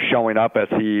up showing up as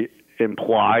he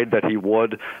implied that he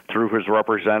would through his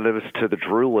representatives to the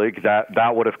Drew League,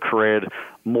 that would have created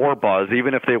more buzz,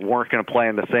 even if they weren't going to play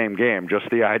in the same game. Just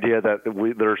the idea that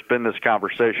there's been this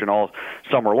conversation all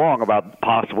summer long about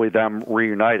possibly them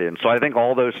reuniting. So I think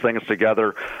all those things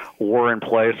together were in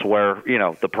place where,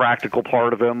 the practical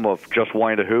part of him of just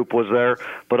wanting to hoop was there,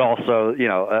 but also,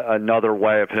 another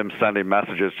way of him sending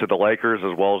messages to the Lakers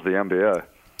as well as the NBA.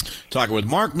 Talking with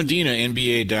Mark Medina,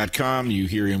 NBA.com. You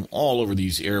hear him all over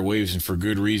these airwaves, and for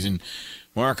good reason.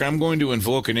 Mark, I'm going to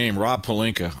invoke a name, Rob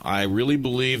Pelinka. I really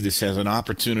believe this has an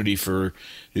opportunity for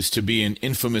this to be an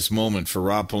infamous moment for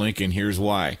Rob Pelinka, and here's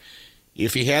why.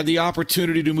 If he had the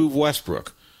opportunity to move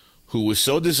Westbrook, who was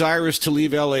so desirous to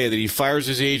leave L.A. that he fires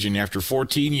his agent after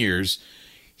 14 years,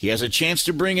 he has a chance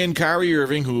to bring in Kyrie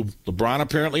Irving, who LeBron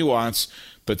apparently wants,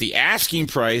 but the asking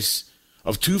price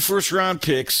of 2 first-round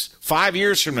picks 5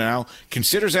 years from now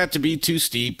considers that to be too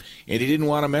steep, and he didn't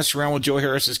want to mess around with Joe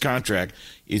Harris's contract.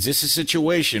 Is this a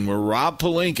situation where Rob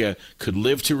Pelinka could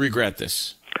live to regret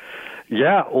this?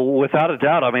 Yeah, without a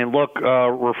doubt. I mean, look,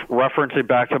 referencing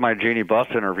back to my Jeannie Buss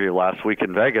interview last week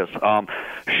in Vegas,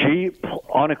 she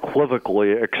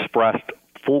unequivocally expressed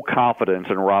full confidence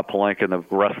in Rob Pelinka and the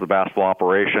rest of the basketball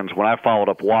operations. When I followed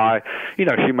up why,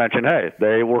 she mentioned, hey,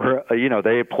 they were,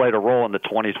 they played a role in the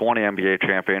 2020 NBA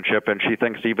championship, and she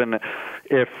thinks even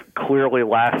if clearly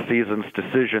last season's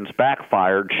decisions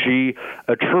backfired, she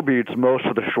attributes most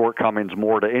of the shortcomings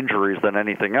more to injuries than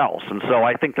anything else. And so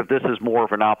I think that this is more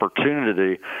of an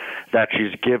opportunity that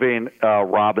she's giving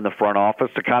Rob in the front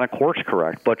office to kind of course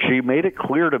correct. But she made it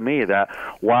clear to me that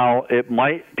while it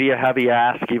might be a heavy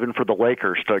ask even for the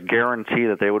Lakers to guarantee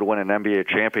that they would win an NBA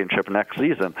championship next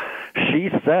season, she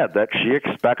said that she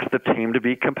expects the team to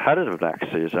be competitive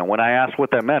next season. When I asked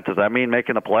what that meant, does that mean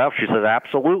making the playoffs? She said,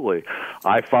 absolutely.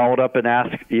 I followed up and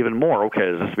asked even more, okay,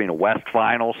 does this mean a West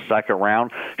Finals, second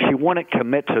round? She wouldn't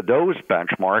commit to those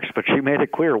benchmarks, but she made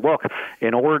it clear, look,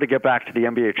 in order to get back to the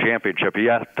NBA championship, you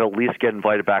have to at least get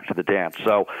invited back to the dance.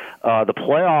 So the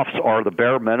playoffs are the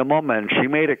bare minimum, and she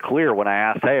made it clear when I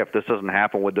asked, hey, if this doesn't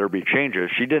happen, would there be changes?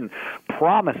 She didn't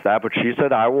promise that, but she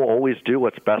said, I will always do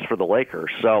what's best for the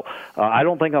Lakers. So I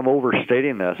don't think I'm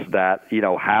overstating this, that,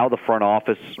 how the front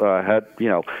office had,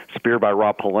 speared by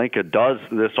Rob Pelinka does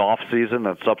this offseason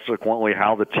and subsequently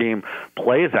how the team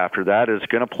plays after that is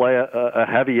going to play a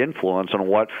heavy influence on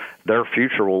what their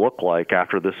future will look like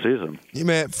after this season. Yeah,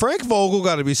 man, Frank Vogel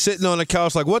got to be sitting on the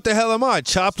couch like, what the hell am I,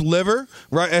 chopped liver?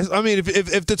 Right? I mean,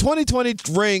 if the 2020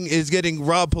 ring is getting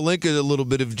Rob Pelinka a little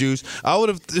bit of juice, I would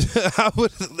have.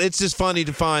 It's just funny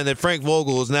to find that Frank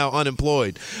Vogel is now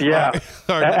unemployed. Yeah,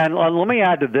 and let me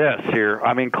add to this here.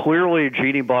 I mean, clearly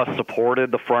Jeannie Buss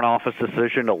supported the front office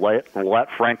decision to let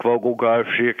Frank Vogel go.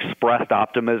 She expressed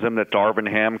optimism that Darvin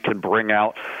Ham can bring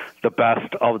out the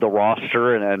best of the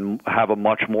roster and have a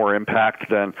much more impact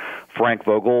than Frank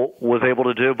Vogel was able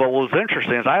to do. But what was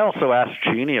interesting is I also asked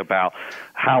Jeannie about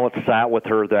how it sat with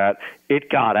her that it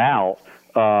got out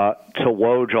to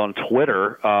Woj on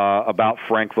Twitter about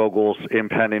Frank Vogel's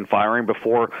impending firing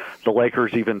before the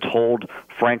Lakers even told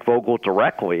Frank Vogel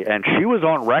directly. And she was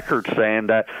on record saying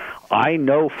that, I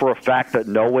know for a fact that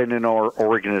no one in our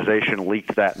organization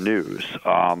leaked that news.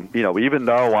 Even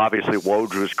though obviously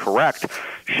Woj was correct,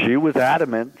 she was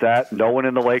adamant that no one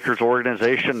in the Lakers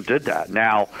organization did that.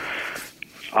 Now,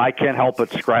 I can't help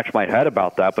but scratch my head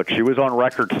about that, but she was on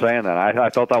record saying that. I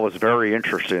thought that was very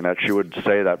interesting that she would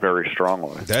say that very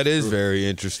strongly. That is very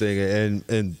interesting,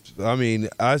 and I mean,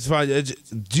 I find.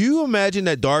 Do you imagine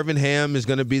that Darvin Ham is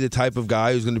going to be the type of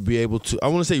guy who's going to be able to? I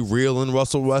want to say reel in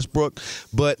Russell Westbrook,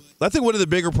 but I think one of the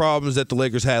bigger problems that the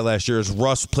Lakers had last year is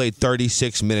Russ played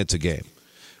 36 minutes a game.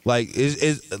 Like,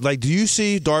 do you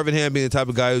see Darvin Ham being the type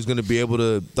of guy who's going to be able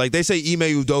to, like they say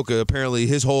Ime Udoka, apparently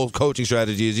his whole coaching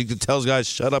strategy is he tells guys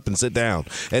shut up and sit down,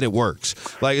 and it works.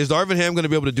 Like, is Darvin Ham going to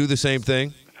be able to do the same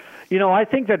thing? You know, I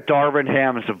think that Darvin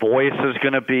Ham's voice is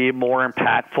going to be more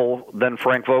impactful than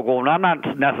Frank Vogel, and I'm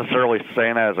not necessarily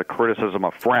saying that as a criticism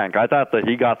of Frank. I thought that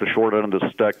he got the short end of the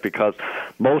stick because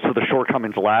most of the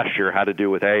shortcomings last year had to do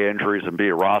with A, injuries, and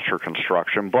B, roster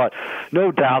construction. But no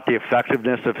doubt the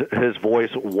effectiveness of his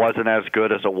voice wasn't as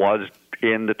good as it was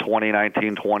in the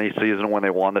 2019-20 season when they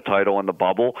won the title in the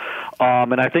bubble.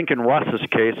 And I think in Russ's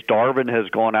case, Darvin has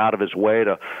gone out of his way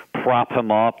to prop him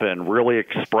up and really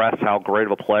express how great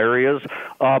of a player he is.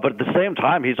 But at the same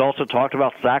time, he's also talked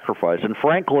about sacrifice. And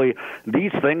frankly,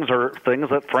 these things are things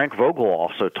that Frank Vogel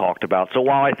also talked about. So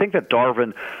while I think that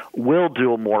Darvin will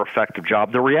do a more effective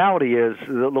job, the reality is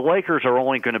the Lakers are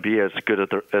only going to be as good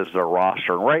as their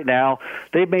roster. And right now,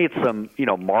 they've made some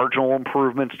marginal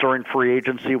improvements during free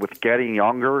agency with getting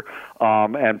younger,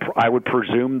 and I would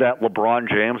presume that LeBron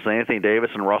James, Anthony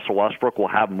Davis, and Russell Westbrook will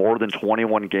have more than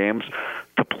 21 games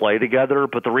to play together.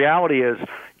 But the reality is,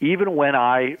 even when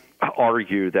I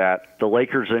argue that the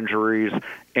Lakers' injuries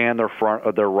and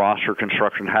their roster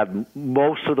construction had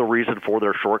most of the reason for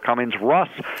their shortcomings, Russ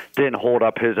didn't hold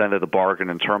up his end of the bargain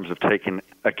in terms of taking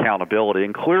accountability.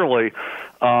 And clearly,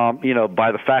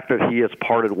 by the fact that he has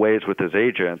parted ways with his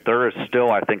agent, there is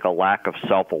still, I think, a lack of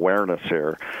self-awareness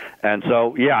here. And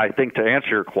so, yeah, I think to answer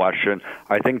your question,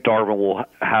 I think Darvin will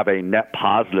have a net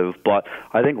positive, but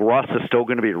I think Russ is still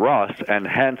going to be Russ, and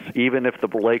hence, even if the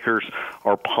Lakers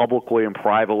are publicly and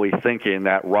privately thinking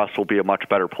that Russ will be a much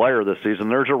better player this season,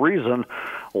 there's a reason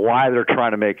why they're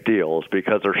trying to make deals,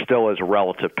 because there still is a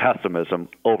relative pessimism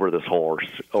over this whole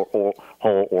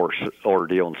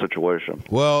ordeal and situation.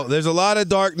 Well, there's a lot of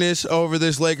darkness over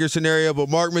this Lakers scenario, but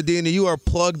Mark Medina, you are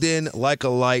plugged in like a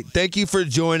light. Thank you for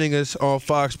joining us on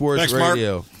Fox Sports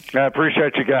Radio. Mark. I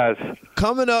appreciate you guys.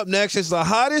 Coming up next is the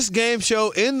hottest game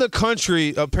show in the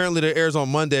country. Apparently, that airs on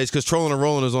Mondays because Trolling and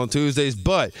Rolling is on Tuesdays.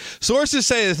 But sources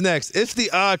say this next. It's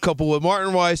The Odd Couple with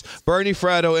Martin Weiss, Bernie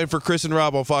Fratto, and for Chris and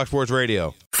Rob on Fox Sports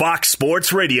Radio. Fox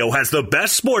Sports Radio has the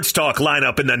best sports talk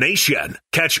lineup in the nation.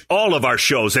 Catch all of our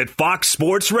shows at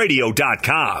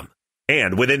foxsportsradio.com.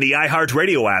 And within the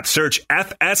iHeartRadio app, search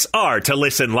FSR to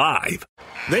listen live.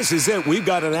 This is it. We've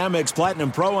got an Amex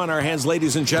Platinum Pro on our hands,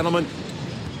 ladies and gentlemen.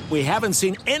 We haven't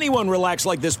seen anyone relax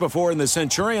like this before in the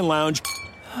Centurion Lounge.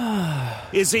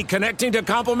 Is he connecting to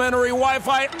complimentary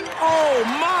Wi-Fi? Oh,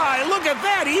 my! Look at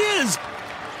that! He is!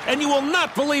 And you will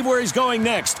not believe where he's going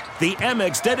next. The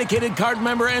Amex dedicated card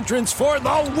member entrance for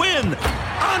the win!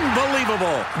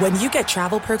 Unbelievable! When you get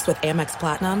travel perks with Amex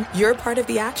Platinum, you're part of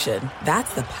the action.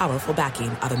 That's the powerful backing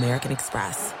of American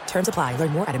Express. Terms apply.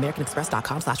 Learn more at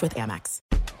americanexpress.com/withAmex.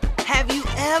 Have you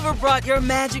ever brought your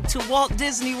magic to Walt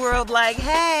Disney World like,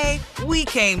 hey, we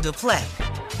came to play?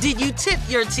 Did you tip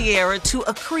your tiara to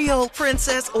a Creole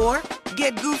princess or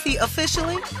get goofy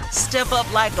officially? Step up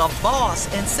like a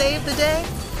boss and save the day?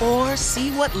 Or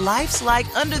see what life's like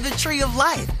under the tree of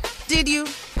life? Did you?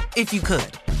 If you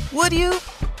could. Would you?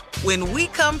 When we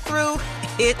come through,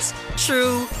 it's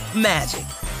true magic.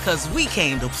 'Cause we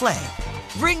came to play.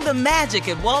 Bring the magic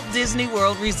at Walt Disney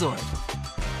World Resort.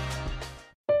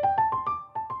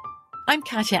 I'm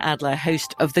Katya Adler,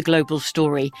 host of The Global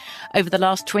Story. Over the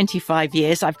last 25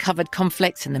 years, I've covered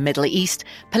conflicts in the Middle East,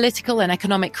 political and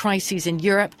economic crises in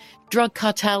Europe, drug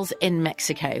cartels in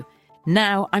Mexico.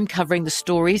 Now I'm covering the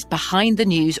stories behind the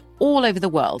news all over the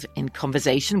world in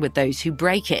conversation with those who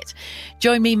break it.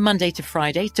 Join me Monday to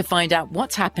Friday to find out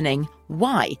what's happening,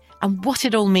 why, and what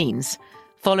it all means.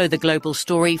 Follow The Global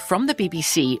Story from the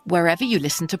BBC wherever you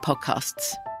listen to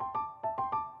podcasts.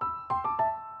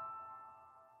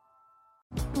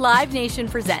 Live Nation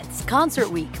presents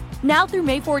Concert Week. Now through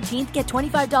May 14th, get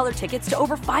 $25 tickets to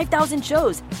over 5,000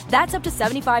 shows. That's up to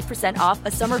 75% off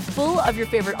a summer full of your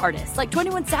favorite artists like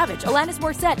 21 Savage, Alanis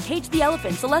Morissette, Cage the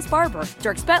Elephant, Celeste Barber,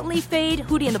 Dierks Bentley, Fade,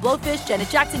 Hootie and the Blowfish, Janet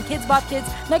Jackson, Kids Bop Kids,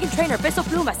 Meghan Trainor, Peso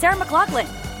Pluma, Sarah McLachlan.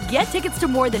 Get tickets to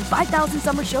more than 5,000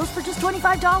 summer shows for just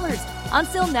 $25.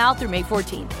 Until now through May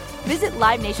 14th. Visit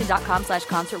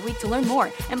LiveNation.com/Concert Week to learn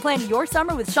more and plan your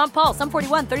summer with Sean Paul, Sum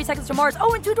 41, 30 Seconds to Mars,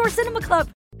 and Two Door Cinema Club.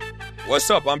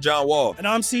 What's up? I'm John Wall. And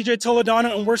I'm CJ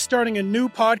Toledano, and we're starting a new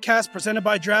podcast presented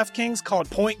by DraftKings called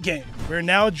Point Game. We're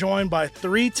now joined by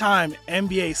three-time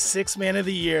NBA Sixth Man of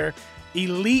the Year,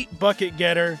 elite bucket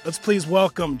getter. Let's please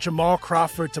welcome Jamal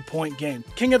Crawford to Point Game.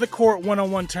 King of the Court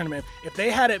one-on-one tournament. If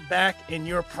they had it back in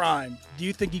your prime, do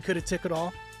you think you could have took it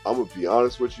all? I'm going to be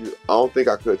honest with you. I don't think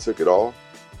I could have took it all,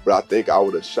 but I think I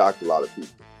would have shocked a lot of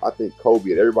people. I think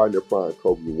Kobe and everybody in their prime,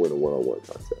 Kobe will win a one-on-one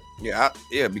contest.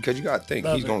 Yeah, because you got to think.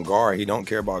 He's going to guard. He don't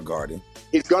care about guarding.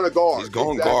 He's going to guard. He's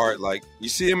going to guard. Like, you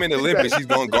see him in the Olympics, he's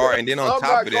going to guard. And then on top of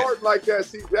that. I'm not guarding like that,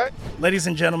 CJ. Ladies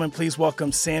and gentlemen, please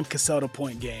welcome Sam Cassell to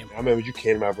Point Game. I remember you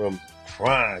came out from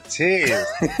crying, tears.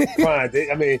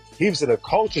 I mean, he was in a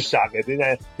culture shock. And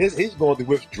then he's going through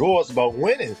withdrawals about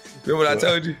winning. Remember what I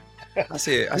told you? I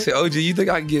said, OG, you think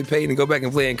I can get paid and go back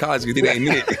and play in college because it ain't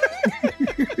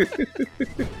it?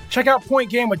 Check out Point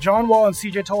Game with John Wall and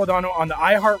CJ Toledano on the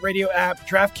iHeartRadio app,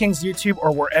 DraftKings YouTube,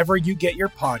 or wherever you get your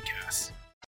podcasts.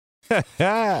 Look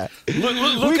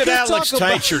at Alex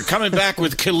Teicher coming back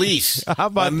with Khalees. How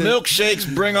about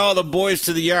milkshakes bring all the boys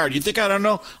to the yard. You think I don't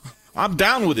know? I'm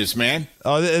down with this, man.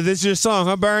 Oh, this is your song,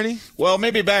 huh, Bernie? Well,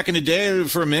 maybe back in the day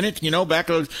for a minute,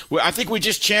 I think we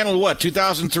just channeled,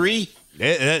 2003?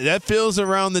 That feels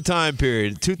around the time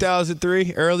period.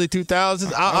 2003, early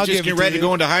 2000s. I'll just get ready to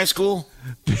go into high school.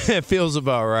 It feels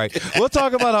about right. We'll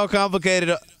talk about how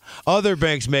complicated other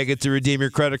banks make it to redeem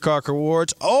your credit card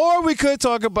rewards, or we could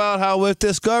talk about how with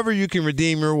Discover you can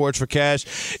redeem your rewards for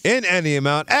cash in any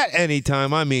amount at any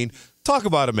time. I mean, talk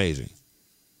about amazing.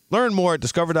 Learn more at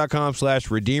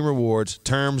discover.com/redeem rewards.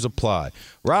 Terms apply.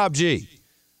 Rob G.,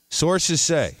 sources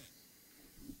say.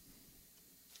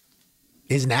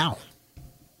 Is now.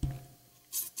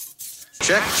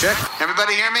 Check.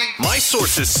 Everybody hear me? My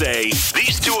sources say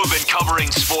these two have been covering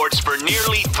sports for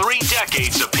nearly 3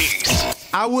 decades apiece.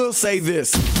 I will say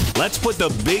this. Let's put the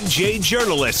Big J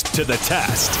journalist to the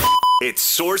test. It's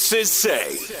Sources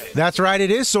Say. That's right. It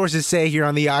is Sources Say here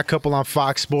on the Odd Couple on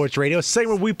Fox Sports Radio. A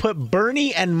segment where we put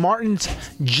Bernie and Martin's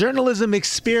journalism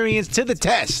experience to the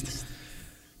test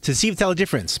to see if tell the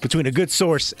difference between a good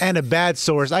source and a bad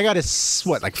source. I got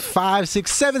 5,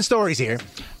 6, 7 stories here.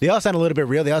 They all sound a little bit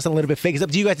real. They all sound a little bit fake. It's up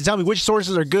to you guys to tell me which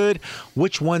sources are good,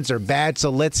 which ones are bad.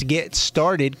 So let's get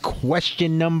started.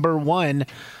 Question number 1.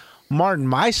 Martin,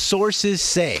 my sources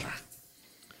say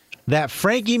that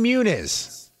Frankie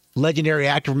Muniz, legendary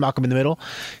actor from Malcolm in the Middle,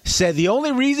 said the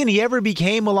only reason he ever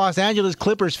became a Los Angeles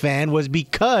Clippers fan was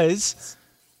because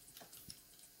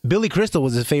Billy Crystal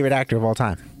was his favorite actor of all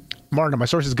time. Martin, my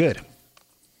source is good.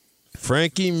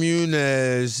 Frankie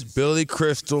Muniz, Billy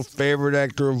Crystal, favorite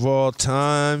actor of all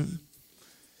time.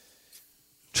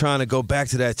 Trying to go back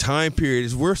to that time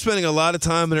period. We're spending a lot of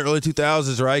time in the early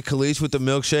 2000s, right? Khalees with the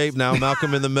milkshake, now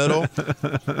Malcolm in the Middle.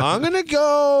 I'm gonna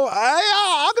go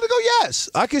yes.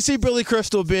 I can see Billy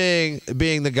Crystal being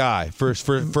the guy for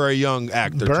a young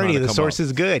actor. Bernie, the source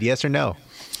is good. Yes or no?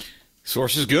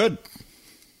 Source is good.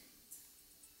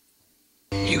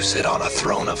 You sit on a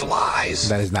throne of lies.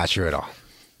 That is not true at all.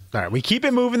 All right, we keep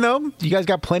it moving, though. You guys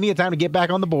got plenty of time to get back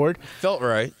on the board. Felt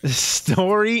right.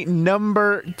 Story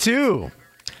number 2.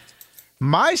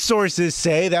 My sources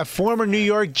say that former New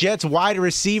York Jets wide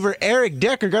receiver Eric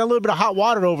Decker got a little bit of hot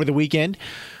water over the weekend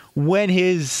when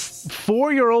his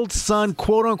 4-year-old son,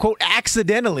 quote-unquote,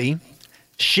 accidentally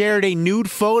shared a nude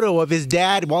photo of his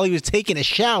dad while he was taking a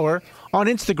shower on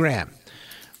Instagram.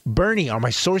 Bernie, are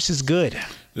my sources good?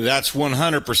 That's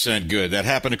 100% good. That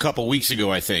happened a couple weeks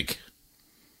ago, I think.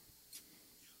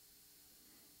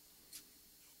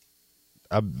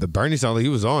 The Bernie sounded like he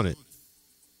was on it.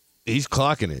 He's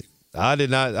clocking it. I did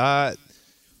not.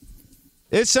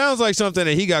 It sounds like something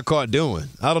that he got caught doing.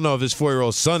 I don't know if his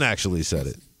 4-year-old son actually said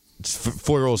it. His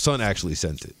 4-year-old son actually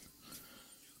sent it.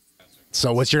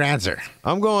 So what's your answer?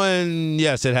 I'm going,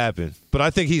 yes, it happened. But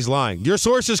I think he's lying. Your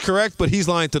source is correct, but he's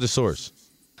lying to the source.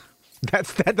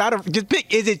 That's not just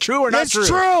pick. Is it true or not true? It's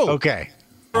true. Okay.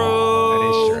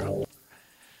 That is true.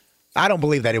 I don't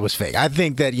believe that it was fake. I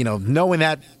think that, knowing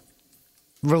that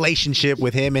relationship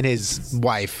with him and his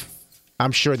wife,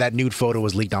 I'm sure that nude photo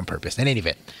was leaked on purpose. In any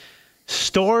event,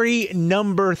 story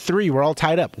number 3. We're all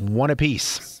tied up, 1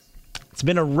 apiece. It's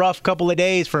been a rough couple of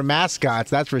days for mascots,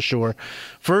 that's for sure.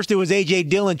 First, it was A.J.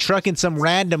 Dillon trucking some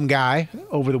random guy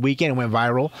over the weekend and went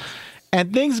viral.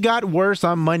 And things got worse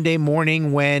on Monday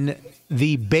morning when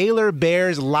the Baylor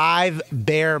Bears live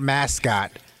bear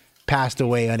mascot passed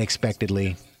away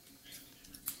unexpectedly.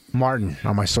 Martin,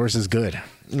 are my sources good?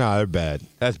 No, they're bad.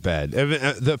 That's bad.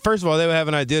 First of all, they would have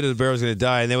an idea that the bear was going to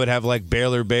die, and they would have like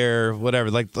Baylor Bear,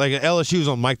 whatever, like LSU's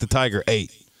on Mike the Tiger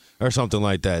 8 or something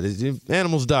like that.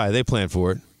 Animals die. They plan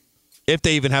for it. If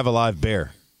they even have a live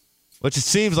bear, which it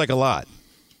seems like a lot.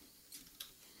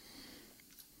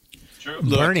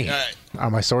 Look, Bernie, are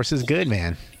my sources good,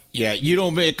 man? Yeah, you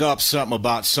don't make up something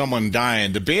about someone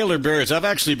dying. The Baylor Bears, I've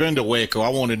actually been to Waco. I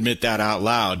won't admit that out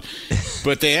loud.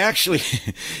 But they actually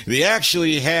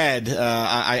had,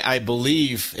 I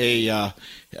believe,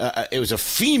 it was a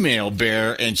female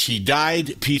bear, and she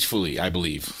died peacefully, I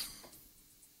believe.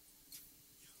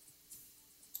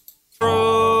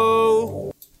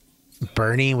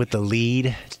 Bernie with the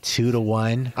lead,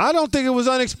 2-1. I don't think it was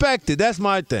unexpected. That's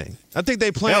my thing. I think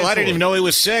they planned. Hell, I didn't even know he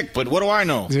was sick, but what do I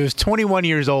know? He was 21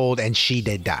 years old, and she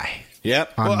did die.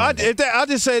 Yep. Well, I'll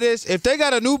just say this. If they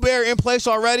got a new bear in place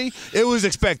already, it was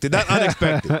expected, not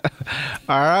unexpected.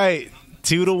 All right.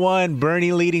 2-1.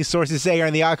 Bernie leading, sources say,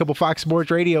 on the Odd Couple Fox Sports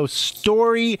Radio.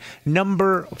 Story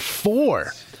number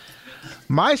 4.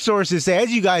 My sources say, as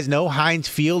you guys know, Heinz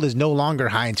Field is no longer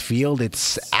Heinz Field.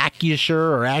 It's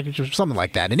Acusure, something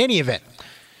like that. In any event,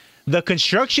 the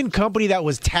construction company that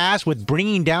was tasked with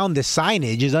bringing down the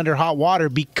signage is under hot water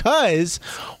because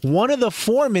one of the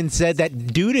foremen said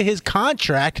that due to his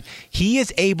contract, he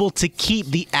is able to keep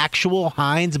the actual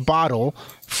Heinz bottle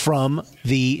from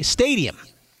the stadium.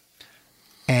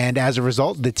 And as a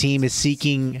result, the team is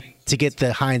seeking to get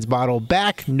the Heinz bottle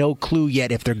back. No clue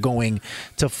yet if they're going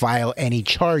to file any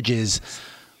charges.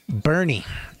 Bernie,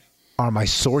 are my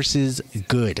sources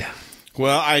good?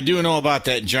 Well, I do know about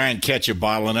that giant ketchup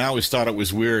bottle, and I always thought it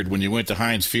was weird when you went to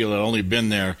Heinz Field. I'd only been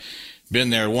there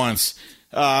once.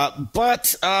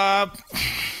 But I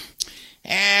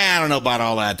don't know about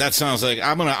all that. That sounds like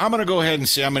I'm gonna go ahead and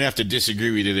say I'm gonna have to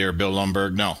disagree with you there, Bill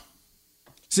Lumberg. No.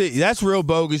 See, that's real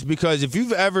bogus because if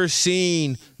you've ever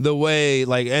seen the way,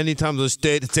 like, anytime those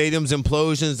stadiums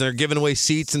implosions, they're giving away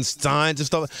seats and signs and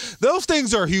stuff, those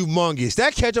things are humongous.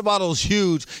 That ketchup bottle is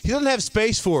huge. He doesn't have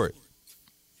space for it.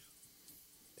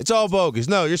 It's all bogus.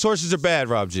 No, your sources are bad,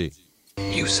 Rob G.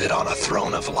 You sit on a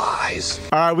throne of lies.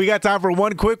 All right, we got time for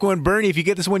one quick one. Bernie, if you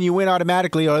get this one, you win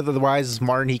automatically. Otherwise,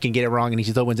 Martin, he can get it wrong, and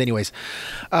he still wins anyways.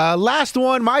 Last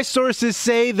one. My sources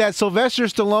say that Sylvester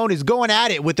Stallone is going at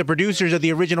it with the producers of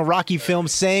the original Rocky film,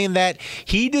 saying that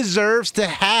he deserves to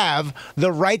have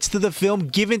the rights to the film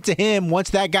given to him once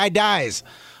that guy dies.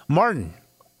 Martin,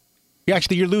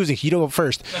 you're losing. You don't go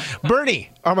first. Bernie,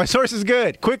 are my sources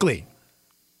good? Quickly.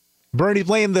 Bernie's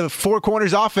playing the four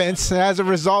corners offense, and as a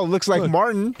result, it looks like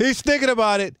Martin. He's thinking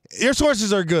about it. Your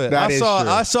sources are good. I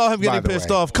saw him getting pissed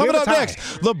off. Coming up next,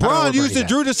 LeBron used the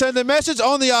Drew to send a message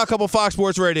on the Odd Couple Fox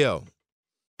Sports Radio.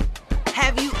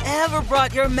 Have you ever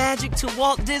brought your magic to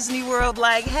Walt Disney World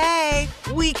like, hey,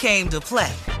 we came to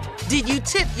play? Did you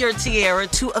tip your tiara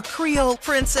to a Creole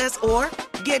princess or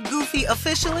get goofy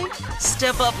officially?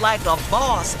 Step up like a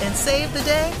boss and save the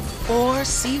day? Or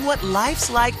see what life's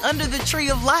like under the tree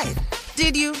of life?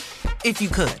 Did you? If you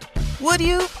could. Would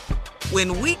you?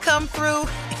 When we come through,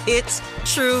 it's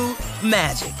true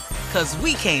magic. 'Cause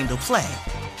we came to play.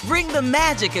 Bring the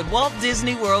magic at Walt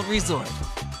Disney World Resort.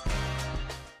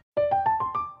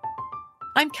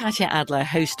 I'm Katya Adler,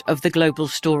 host of The Global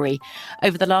Story.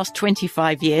 Over the last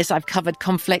 25 years, I've covered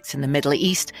conflicts in the Middle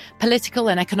East, political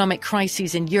and economic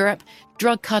crises in Europe,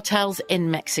 drug cartels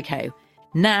in Mexico.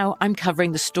 Now I'm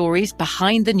covering the stories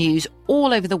behind the news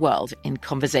all over the world in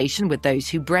conversation with those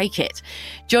who break it.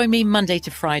 Join me Monday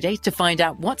to Friday to find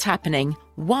out what's happening,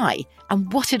 why,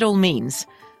 and what it all means.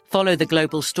 Follow The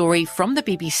Global Story from the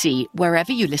BBC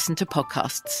wherever you listen to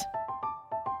podcasts.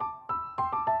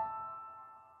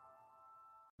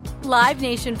 Live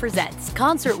Nation presents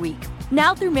Concert Week.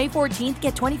 Now through May 14th,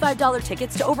 get $25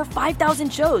 tickets to over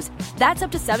 5,000 shows. That's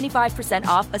up to 75%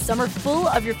 off a summer full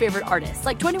of your favorite artists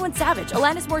like 21 Savage,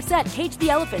 Alanis Morissette, Cage the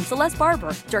Elephant, Celeste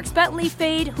Barber, Dierks Bentley,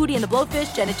 Fade, Hootie and the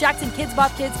Blowfish, Janet Jackson, Kidz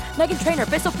Bop Kids, Meghan Trainor,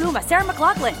 Peso Pluma, Sarah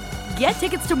McLachlan. Get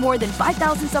tickets to more than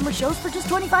 5,000 summer shows for just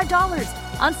 $25.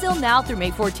 On sale now through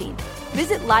May 14th.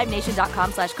 Visit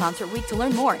LiveNation.com/Concert Week to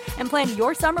learn more and plan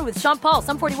your summer with Sean Paul,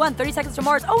 Sum 41, 30 Seconds to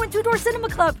Mars, and Two Door Cinema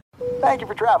Club. Thank you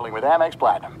for traveling with Amex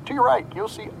Platinum. To your right, you'll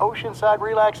see oceanside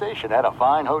relaxation at a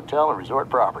fine hotel and resort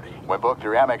property. When booked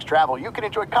through Amex Travel, you can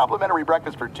enjoy complimentary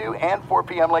breakfast for 2 and 4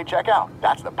 p.m. late checkout.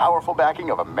 That's the powerful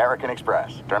backing of American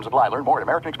Express. Terms apply. Learn more at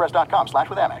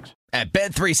americanexpress.com/withAmex. At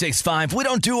Bet365, we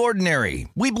don't do ordinary.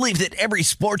 We believe that every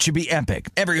sport should be epic.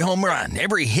 Every home run,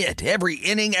 every hit, every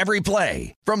inning, every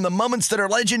play. From the moments that are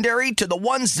legendary to the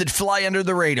ones that fly under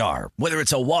the radar. Whether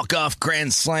it's a walk-off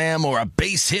grand slam or a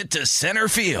base hit to center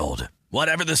field.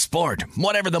 Whatever the sport,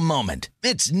 whatever the moment,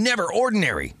 it's never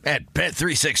ordinary at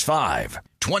Bet365.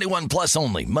 21 plus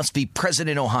only. Must be present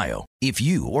in Ohio. If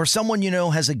you or someone you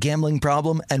know has a gambling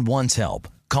problem and wants help,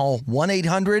 call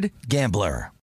 1-800-GAMBLER.